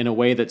that in a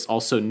way that's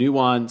also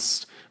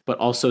nuanced, but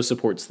also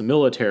supports the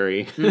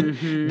military?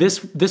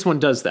 This one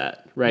does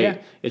that, right? Yeah.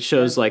 It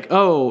shows the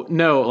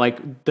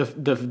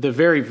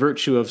very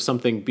virtue of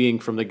something being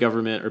from the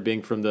government or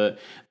being from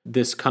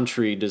this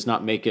country does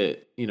not make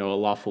it a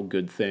lawful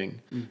good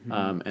thing.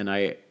 And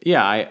I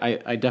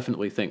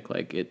definitely think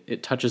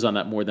it touches on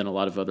that more than a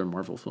lot of other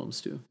Marvel films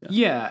do.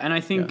 Yeah, and I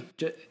think.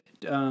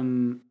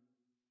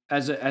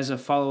 As a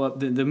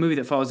follow-up, the movie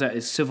that follows that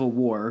is Civil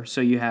War.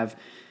 So you have,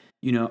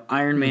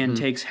 Iron Man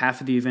takes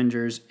half of the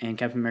Avengers and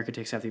Captain America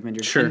takes half of the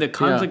Avengers. Sure. And the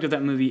conflict of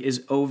that movie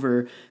is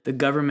over the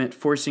government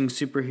forcing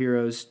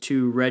superheroes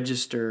to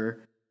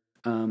register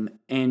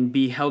and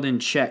be held in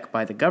check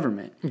by the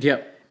government.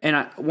 Yep.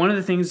 And one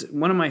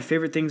of my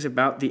favorite things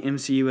about the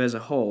MCU as a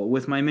whole,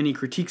 with my many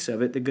critiques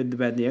of it, the good, the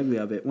bad, the ugly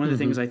of it, one of the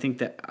things I think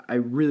that I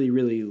really,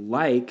 really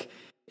like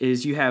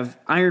is you have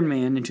Iron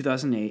Man in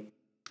 2008,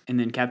 and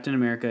then Captain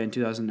America in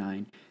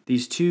 2009.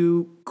 These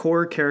two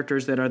core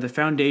characters that are the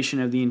foundation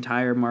of the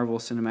entire Marvel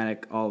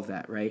cinematic, all of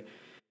that, right?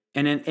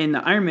 And in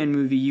the Iron Man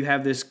movie, you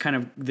have this kind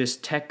of this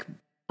tech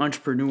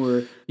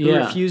entrepreneur who Yeah.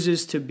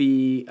 refuses to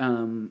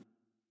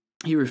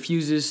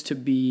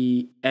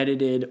be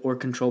edited or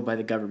controlled by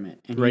the government.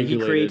 And he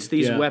Regulated, creates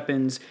these yeah.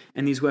 weapons,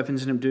 and these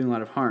weapons end up doing a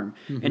lot of harm.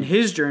 And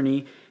his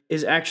journey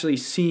is actually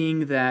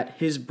seeing that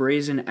his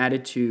brazen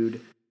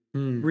attitude,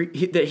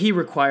 that he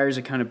requires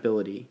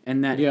accountability,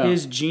 and that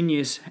his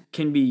genius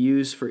can be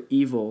used for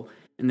evil,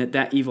 and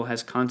that evil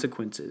has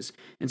consequences.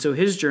 And so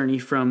his journey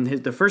from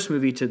the first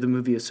movie to the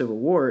movie of Civil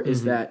War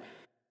is that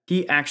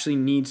he actually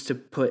needs to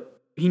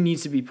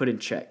be put in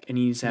check, and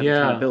he needs to have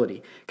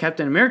accountability.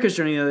 Captain America's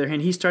journey, on the other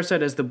hand, he starts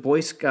out as the Boy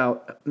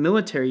Scout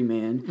military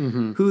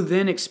man who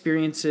then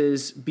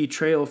experiences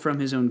betrayal from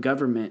his own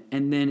government,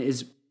 and then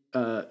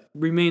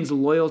remains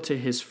loyal to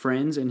his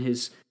friends and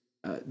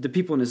the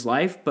people in his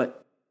life, but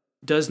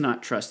does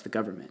not trust the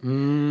government.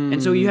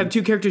 And so you have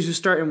two characters who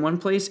start in one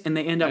place and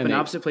they end up in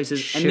opposite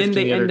places, and then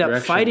they end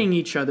up fighting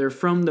each other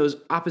from those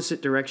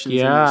opposite directions.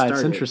 Yeah,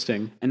 it's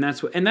interesting. And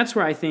that's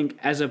where I think,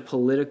 as a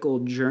political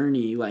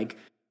journey, like,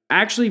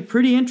 actually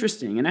pretty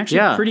interesting and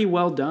actually pretty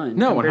well done.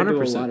 No, compared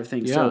 100%. to a lot of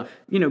things. Yeah.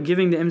 So,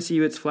 giving the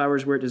MCU its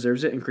flowers where it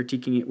deserves it and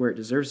critiquing it where it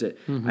deserves it.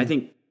 I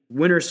think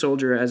Winter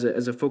Soldier as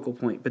a focal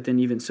point, but then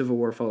even Civil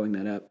War following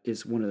that up,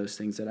 is one of those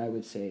things that I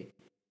would say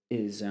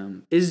is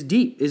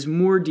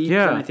more deep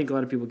than I think a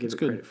lot of people give it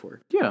credit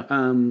for. Yeah.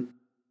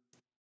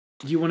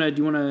 Do you want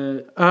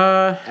to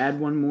add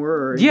one more?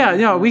 Or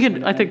we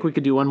can. I think we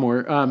could do one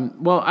more.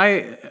 Well,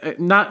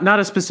 not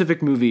a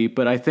specific movie,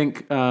 but I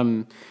think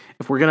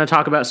if we're going to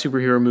talk about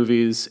superhero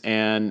movies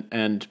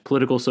and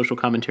political social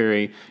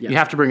commentary, you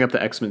have to bring up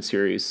the X-Men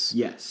series.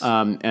 Yes.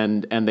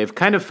 And they've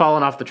kind of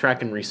fallen off the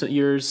track in recent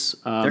years.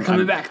 They're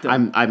coming back, though.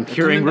 I'm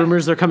hearing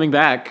rumors they're coming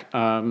back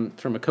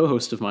from a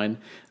co-host of mine.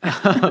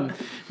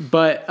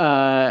 But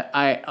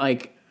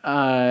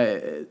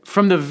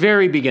from the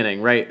very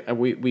beginning, right?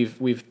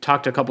 We've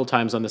talked a couple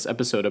times on this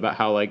episode about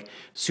how, like,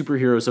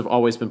 superheroes have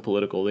always been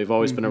political. They've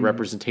always been a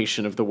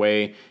representation of the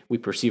way we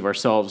perceive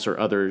ourselves or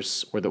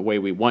others, or the way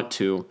we want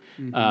to.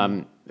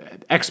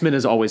 X-Men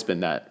has always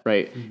been that,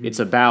 right? It's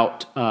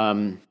about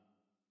not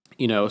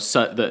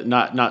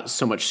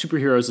so much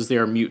superheroes as they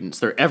are mutants.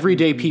 They're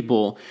everyday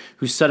people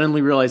who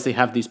suddenly realize they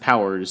have these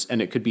powers,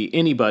 and it could be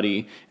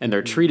anybody, and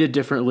they're treated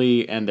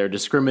differently, and they're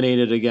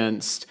discriminated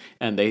against,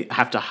 and they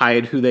have to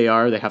hide who they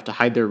are. They have to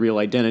hide their real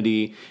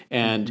identity,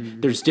 and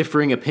there's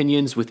differing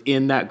opinions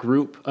within that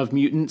group of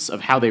mutants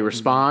of how they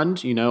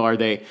respond. Are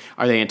they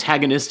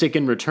antagonistic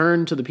in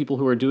return to the people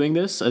who are doing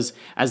this, as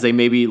they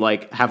maybe,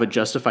 like, have a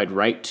justified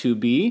right to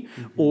be,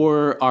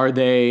 or are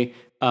they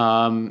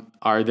an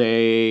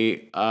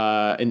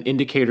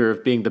indicator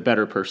of being the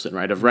better person,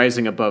 right? Of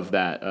rising above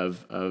that,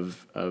 of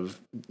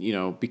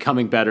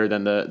becoming better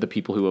than the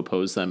people who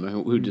oppose them,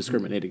 who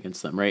discriminate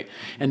against them, right?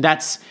 And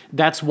that's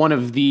one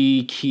of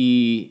the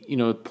key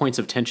points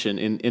of tension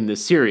in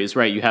this series,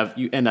 right?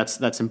 And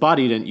that's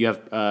embodied in, you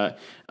have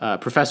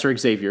Professor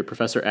Xavier,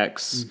 Professor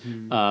X,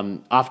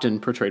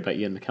 often portrayed by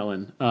Ian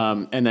McKellen,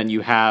 and then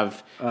you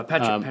have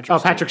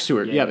Patrick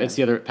Stewart. Yeah, it's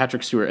the other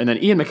Patrick Stewart, and then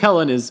Ian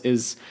McKellen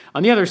is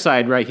on the other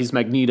side, right? He's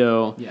Magneto.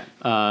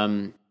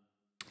 Yeah.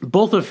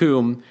 Both of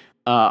whom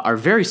are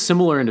very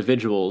similar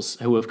individuals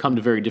who have come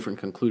to very different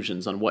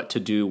conclusions on what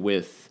to do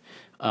with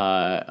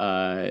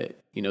the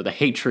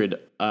hatred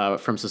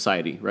from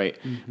society, right?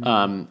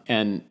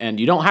 And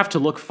you don't have to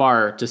look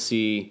far to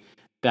see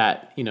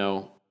that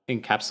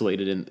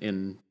encapsulated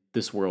in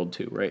this world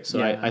too, right?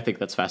 So I think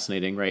that's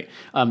fascinating, right?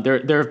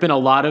 There have been a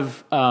lot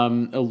of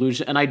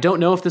allusion, and I don't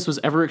know if this was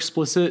ever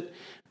explicit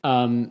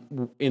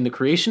in the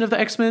creation of the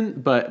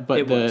X-Men, but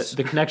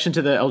the connection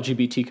to the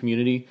LGBT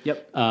community,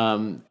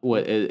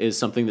 is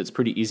something that's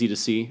pretty easy to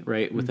see,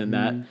 right, within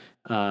that.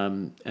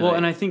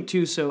 And I think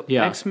too. So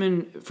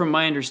X-Men, from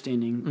my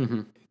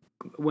understanding,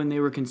 when they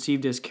were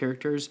conceived as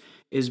characters,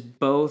 is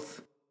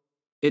both.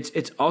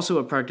 It's also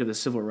a product of the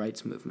civil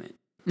rights movement.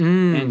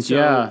 And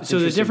so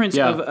the difference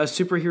of a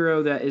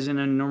superhero that is in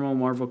a normal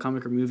Marvel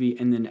comic or movie,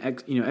 and then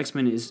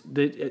X-Men is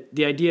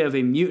the idea of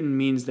a mutant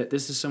means that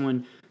this is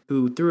someone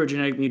who, through a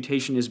genetic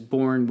mutation, is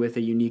born with a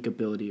unique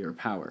ability or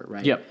power,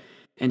 right? Yep.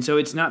 And so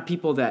it's not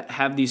people that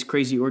have these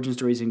crazy origin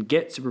stories and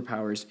get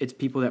superpowers. It's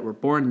people that were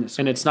born this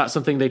way. And it's not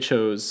something they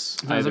chose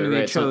either,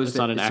 right? It's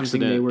not an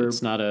accident.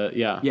 It's not a,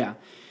 Yeah.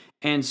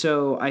 And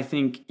so I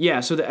think,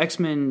 so the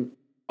X-Men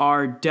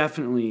are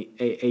definitely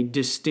a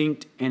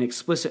distinct and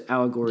explicit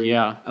allegory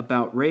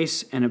about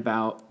race and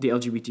about the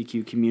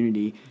LGBTQ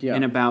community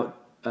and about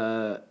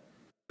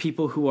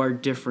people who are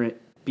different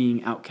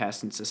being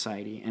outcast in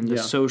society and the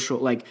social,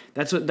 like,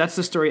 that's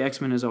the story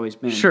X-Men has always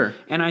been. Sure.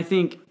 And I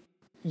think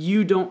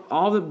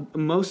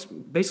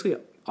basically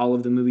all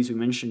of the movies we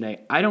mentioned today,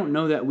 I don't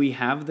know that we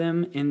have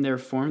them in their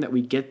form, that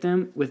we get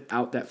them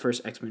without that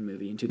first X-Men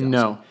movie in 2000.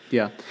 No,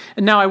 yeah.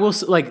 And now I will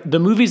like the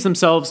movies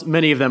themselves,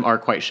 many of them are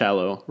quite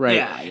shallow, right?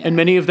 Yeah. And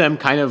many of them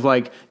kind of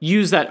like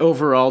use that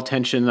overall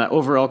tension, that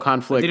overall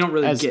conflict They don't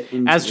really get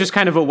into as just it.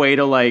 kind of a way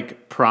to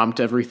like prompt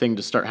everything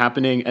to start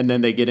happening, and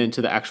then they get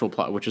into the actual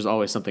plot, which is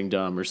always something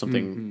dumb or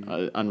something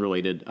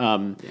unrelated.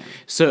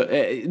 So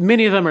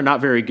many of them are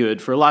not very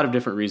good for a lot of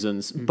different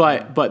reasons,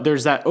 but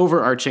there's that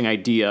overarching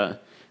idea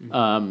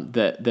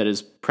that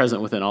is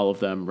present within all of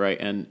them, right?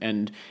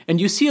 And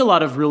you see a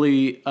lot of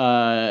really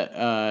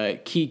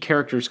key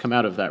characters come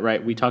out of that,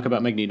 right? We talk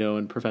about Magneto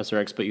and Professor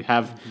X, but you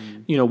have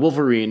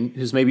Wolverine,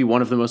 who's maybe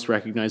one of the most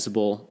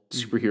recognizable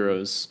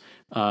superheroes,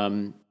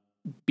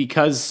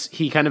 because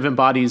he kind of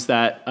embodies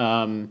that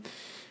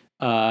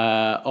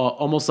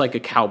almost like a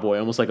cowboy,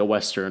 almost like a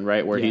Western,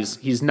 right? Where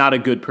he's not a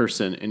good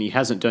person and he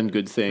hasn't done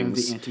good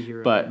things, the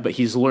anti-hero, but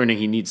he's learning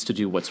he needs to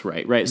do what's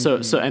right, right? So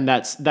and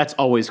that's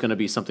always going to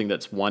be something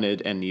that's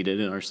wanted and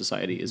needed in our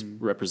society, is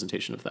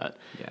representation of that.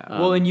 Yeah.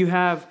 Well, and you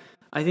have,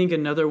 I think,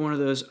 another one of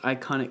those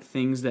iconic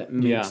things that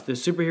makes the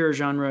superhero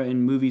genre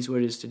in movies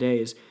what it is today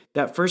is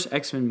that first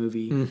X-Men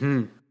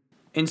movie.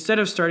 Instead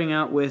of starting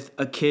out with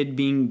a kid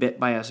being bit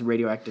by a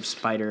radioactive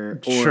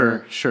spider,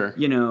 or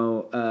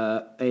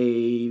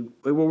a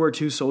World War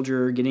II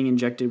soldier getting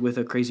injected with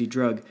a crazy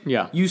drug,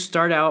 you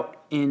start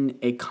out in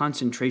a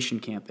concentration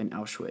camp in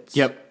Auschwitz.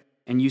 Yep.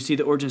 And you see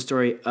the origin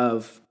story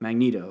of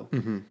Magneto.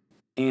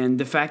 And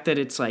the fact that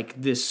it's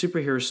like this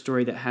superhero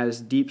story that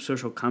has deep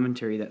social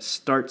commentary that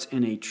starts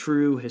in a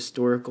true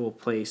historical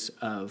place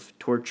of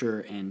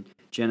torture and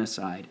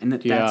genocide, and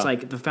that's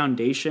like the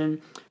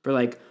foundation for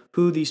like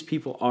who these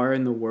people are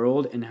in the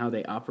world and how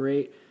they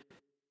operate,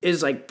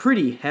 is like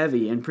pretty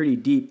heavy and pretty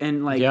deep,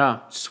 and like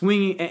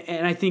swinging.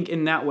 And I think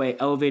in that way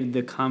elevated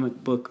the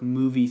comic book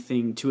movie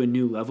thing to a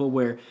new level,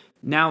 where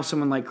now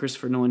someone like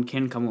Christopher Nolan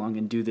can come along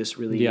and do this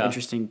really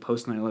interesting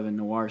post 9/11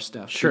 noir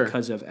stuff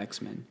because of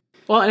X-Men.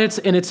 Well, and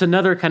it's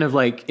another kind of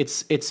like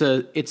it's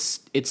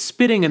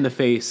spitting in the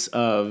face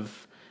of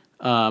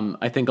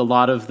I think a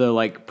lot of the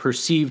like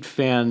perceived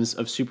fans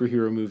of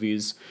superhero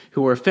movies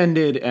who are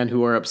offended and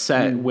who are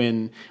upset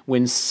when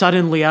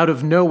suddenly out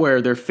of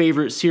nowhere their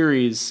favorite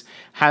series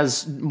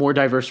has more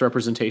diverse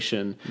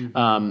representation.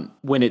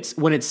 When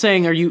it's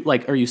saying, are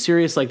you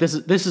serious? Like this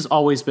has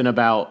always been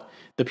about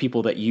the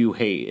people that you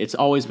hate. It's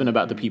always been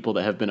about the people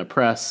that have been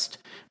oppressed.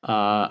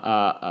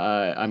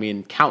 I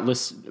mean,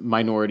 countless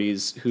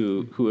minorities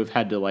who have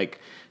had to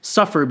like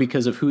suffer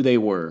because of who they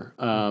were.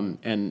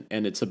 And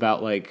it's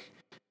about like,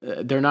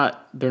 they're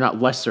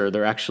not lesser.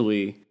 They're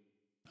actually,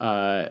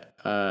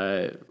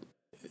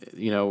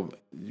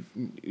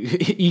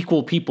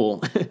 equal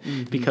people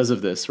because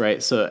of this,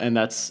 right? So, and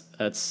it's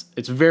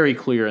very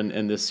clear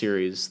in this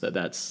series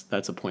that's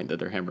a point that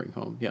they're hammering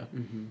home. Yeah,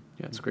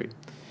 yeah, it's great.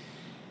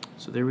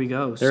 So there we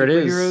go. There it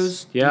is.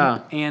 Superheroes, yeah,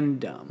 deep and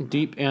dumb.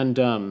 Deep and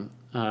dumb.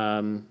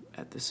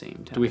 At the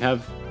same time. Do we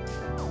have?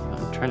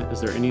 I'm trying to.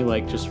 Is there any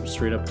like just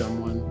straight up dumb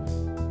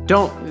one?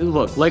 Don't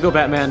look. Lego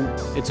Batman.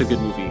 It's a good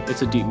movie.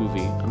 It's a deep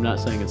movie. I'm not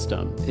saying it's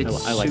dumb.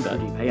 I like that.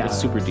 Deep. Yeah. It's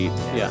super deep.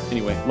 Yeah.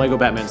 Anyway, Lego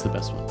Batman's the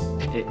best one.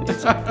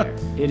 It's up there.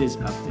 It is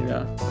up there.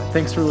 Yeah.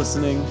 Thanks for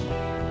listening.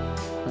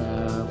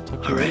 We'll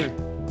talk to you later.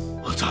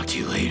 We'll talk to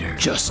you later.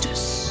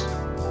 Justice.